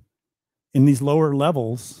state in these lower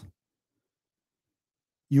levels,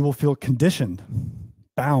 you will feel conditioned,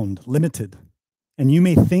 bound, limited, and you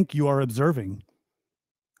may think you are observing.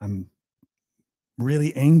 I'm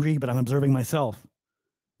really angry, but I'm observing myself.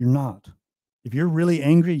 You're not. If you're really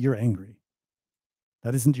angry, you're angry.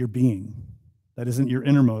 That isn't your being. That isn't your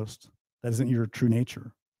innermost. That isn't your true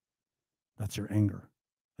nature. That's your anger,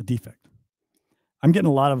 a defect. I'm getting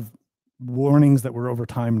a lot of warnings that we're over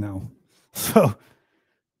time now. So,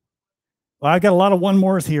 well, I got a lot of one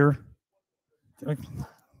mores here.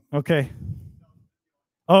 Okay.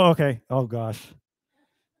 Oh, okay. Oh, gosh.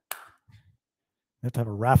 We have to have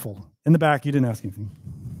a raffle. In the back, you didn't ask anything.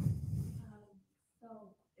 So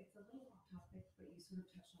it's a little off topic, but you sort of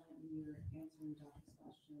touched on it when you were answering Josh's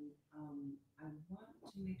question. I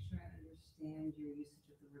want to make sure I understand your usage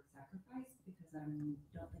of the word sacrifice because I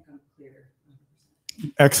don't think I'm clear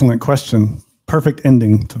 100%. Excellent question. Perfect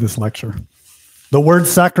ending to this lecture. The word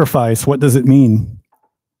sacrifice, what does it mean?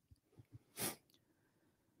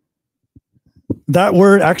 That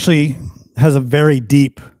word actually has a very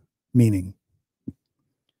deep meaning.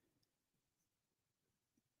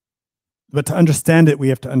 But to understand it, we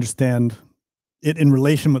have to understand it in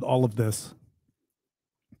relation with all of this.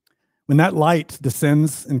 When that light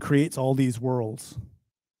descends and creates all these worlds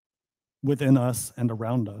within us and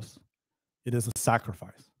around us, it is a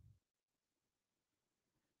sacrifice.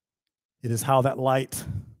 It is how that light,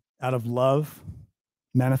 out of love,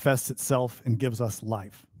 manifests itself and gives us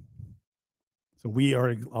life. So we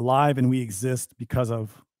are alive and we exist because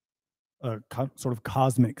of a sort of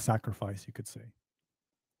cosmic sacrifice, you could say.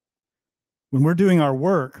 When we're doing our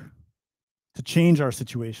work to change our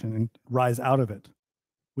situation and rise out of it,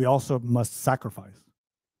 we also must sacrifice.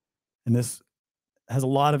 And this has a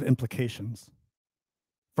lot of implications.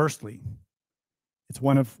 Firstly, it's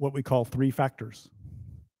one of what we call 3 factors: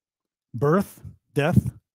 birth,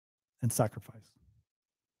 death, and sacrifice.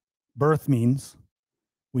 Birth means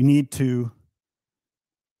we need to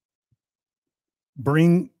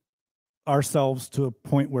bring ourselves to a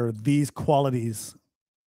point where these qualities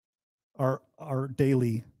are our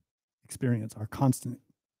daily experience, our constant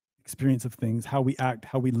experience of things, how we act,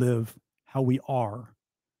 how we live, how we are.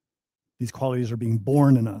 These qualities are being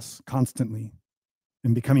born in us constantly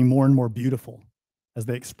and becoming more and more beautiful as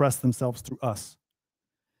they express themselves through us.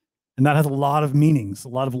 And that has a lot of meanings, a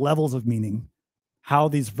lot of levels of meaning, how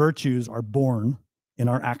these virtues are born in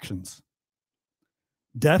our actions.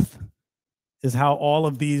 Death is how all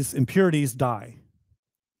of these impurities die.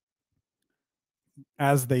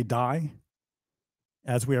 As they die,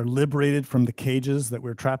 as we are liberated from the cages that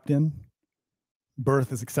we're trapped in,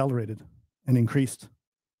 birth is accelerated and increased.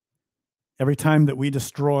 Every time that we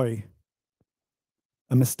destroy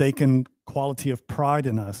a mistaken quality of pride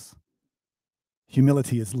in us,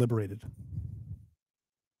 humility is liberated.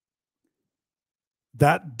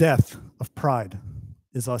 That death of pride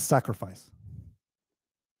is a sacrifice.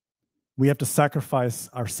 We have to sacrifice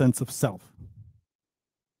our sense of self.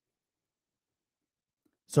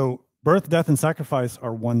 So birth, death, and sacrifice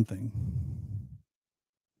are one thing.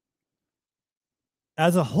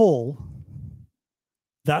 As a whole,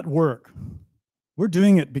 that work, we're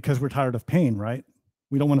doing it because we're tired of pain, right?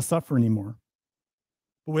 We don't want to suffer anymore.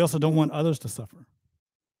 But we also don't want others to suffer.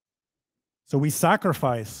 So we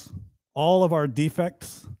sacrifice all of our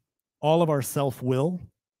defects, all of our self-will,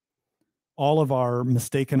 all of our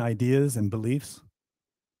mistaken ideas and beliefs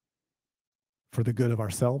for the good of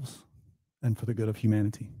ourselves and for the good of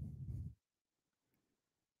humanity.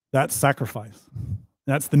 That's sacrifice.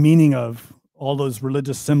 That's the meaning of all those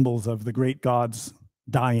religious symbols of the great gods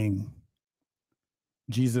dying.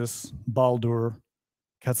 Jesus, Baldur,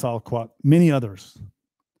 Quetzalcoatl, many others.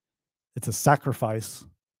 It's a sacrifice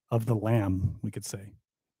of the lamb, we could say,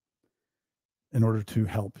 in order to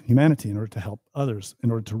help humanity, in order to help others,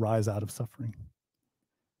 in order to rise out of suffering.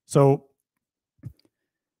 So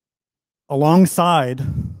alongside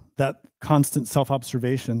that constant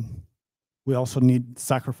self-observation, we also need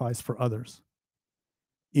sacrifice for others.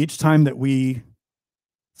 Each time that we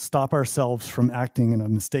stop ourselves from acting in a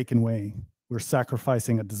mistaken way, we're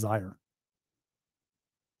sacrificing a desire.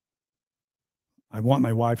 I want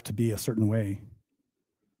my wife to be a certain way.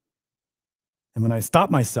 And when I stop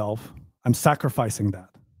myself, I'm sacrificing that.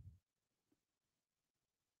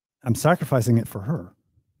 I'm sacrificing it for her.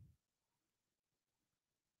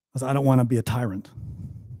 Because I don't want to be a tyrant.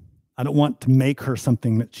 I don't want to make her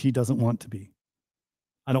something that she doesn't want to be.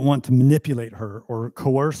 I don't want to manipulate her or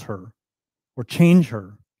coerce her or change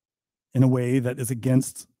her in a way that is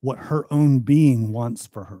against what her own being wants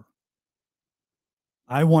for her.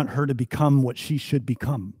 I want her to become what she should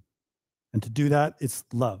become. And to do that, it's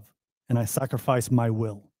love. And I sacrifice my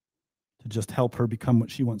will to just help her become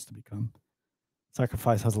what she wants to become.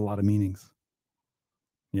 Sacrifice has a lot of meanings.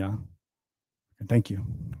 Yeah. And thank you.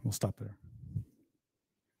 We'll stop there.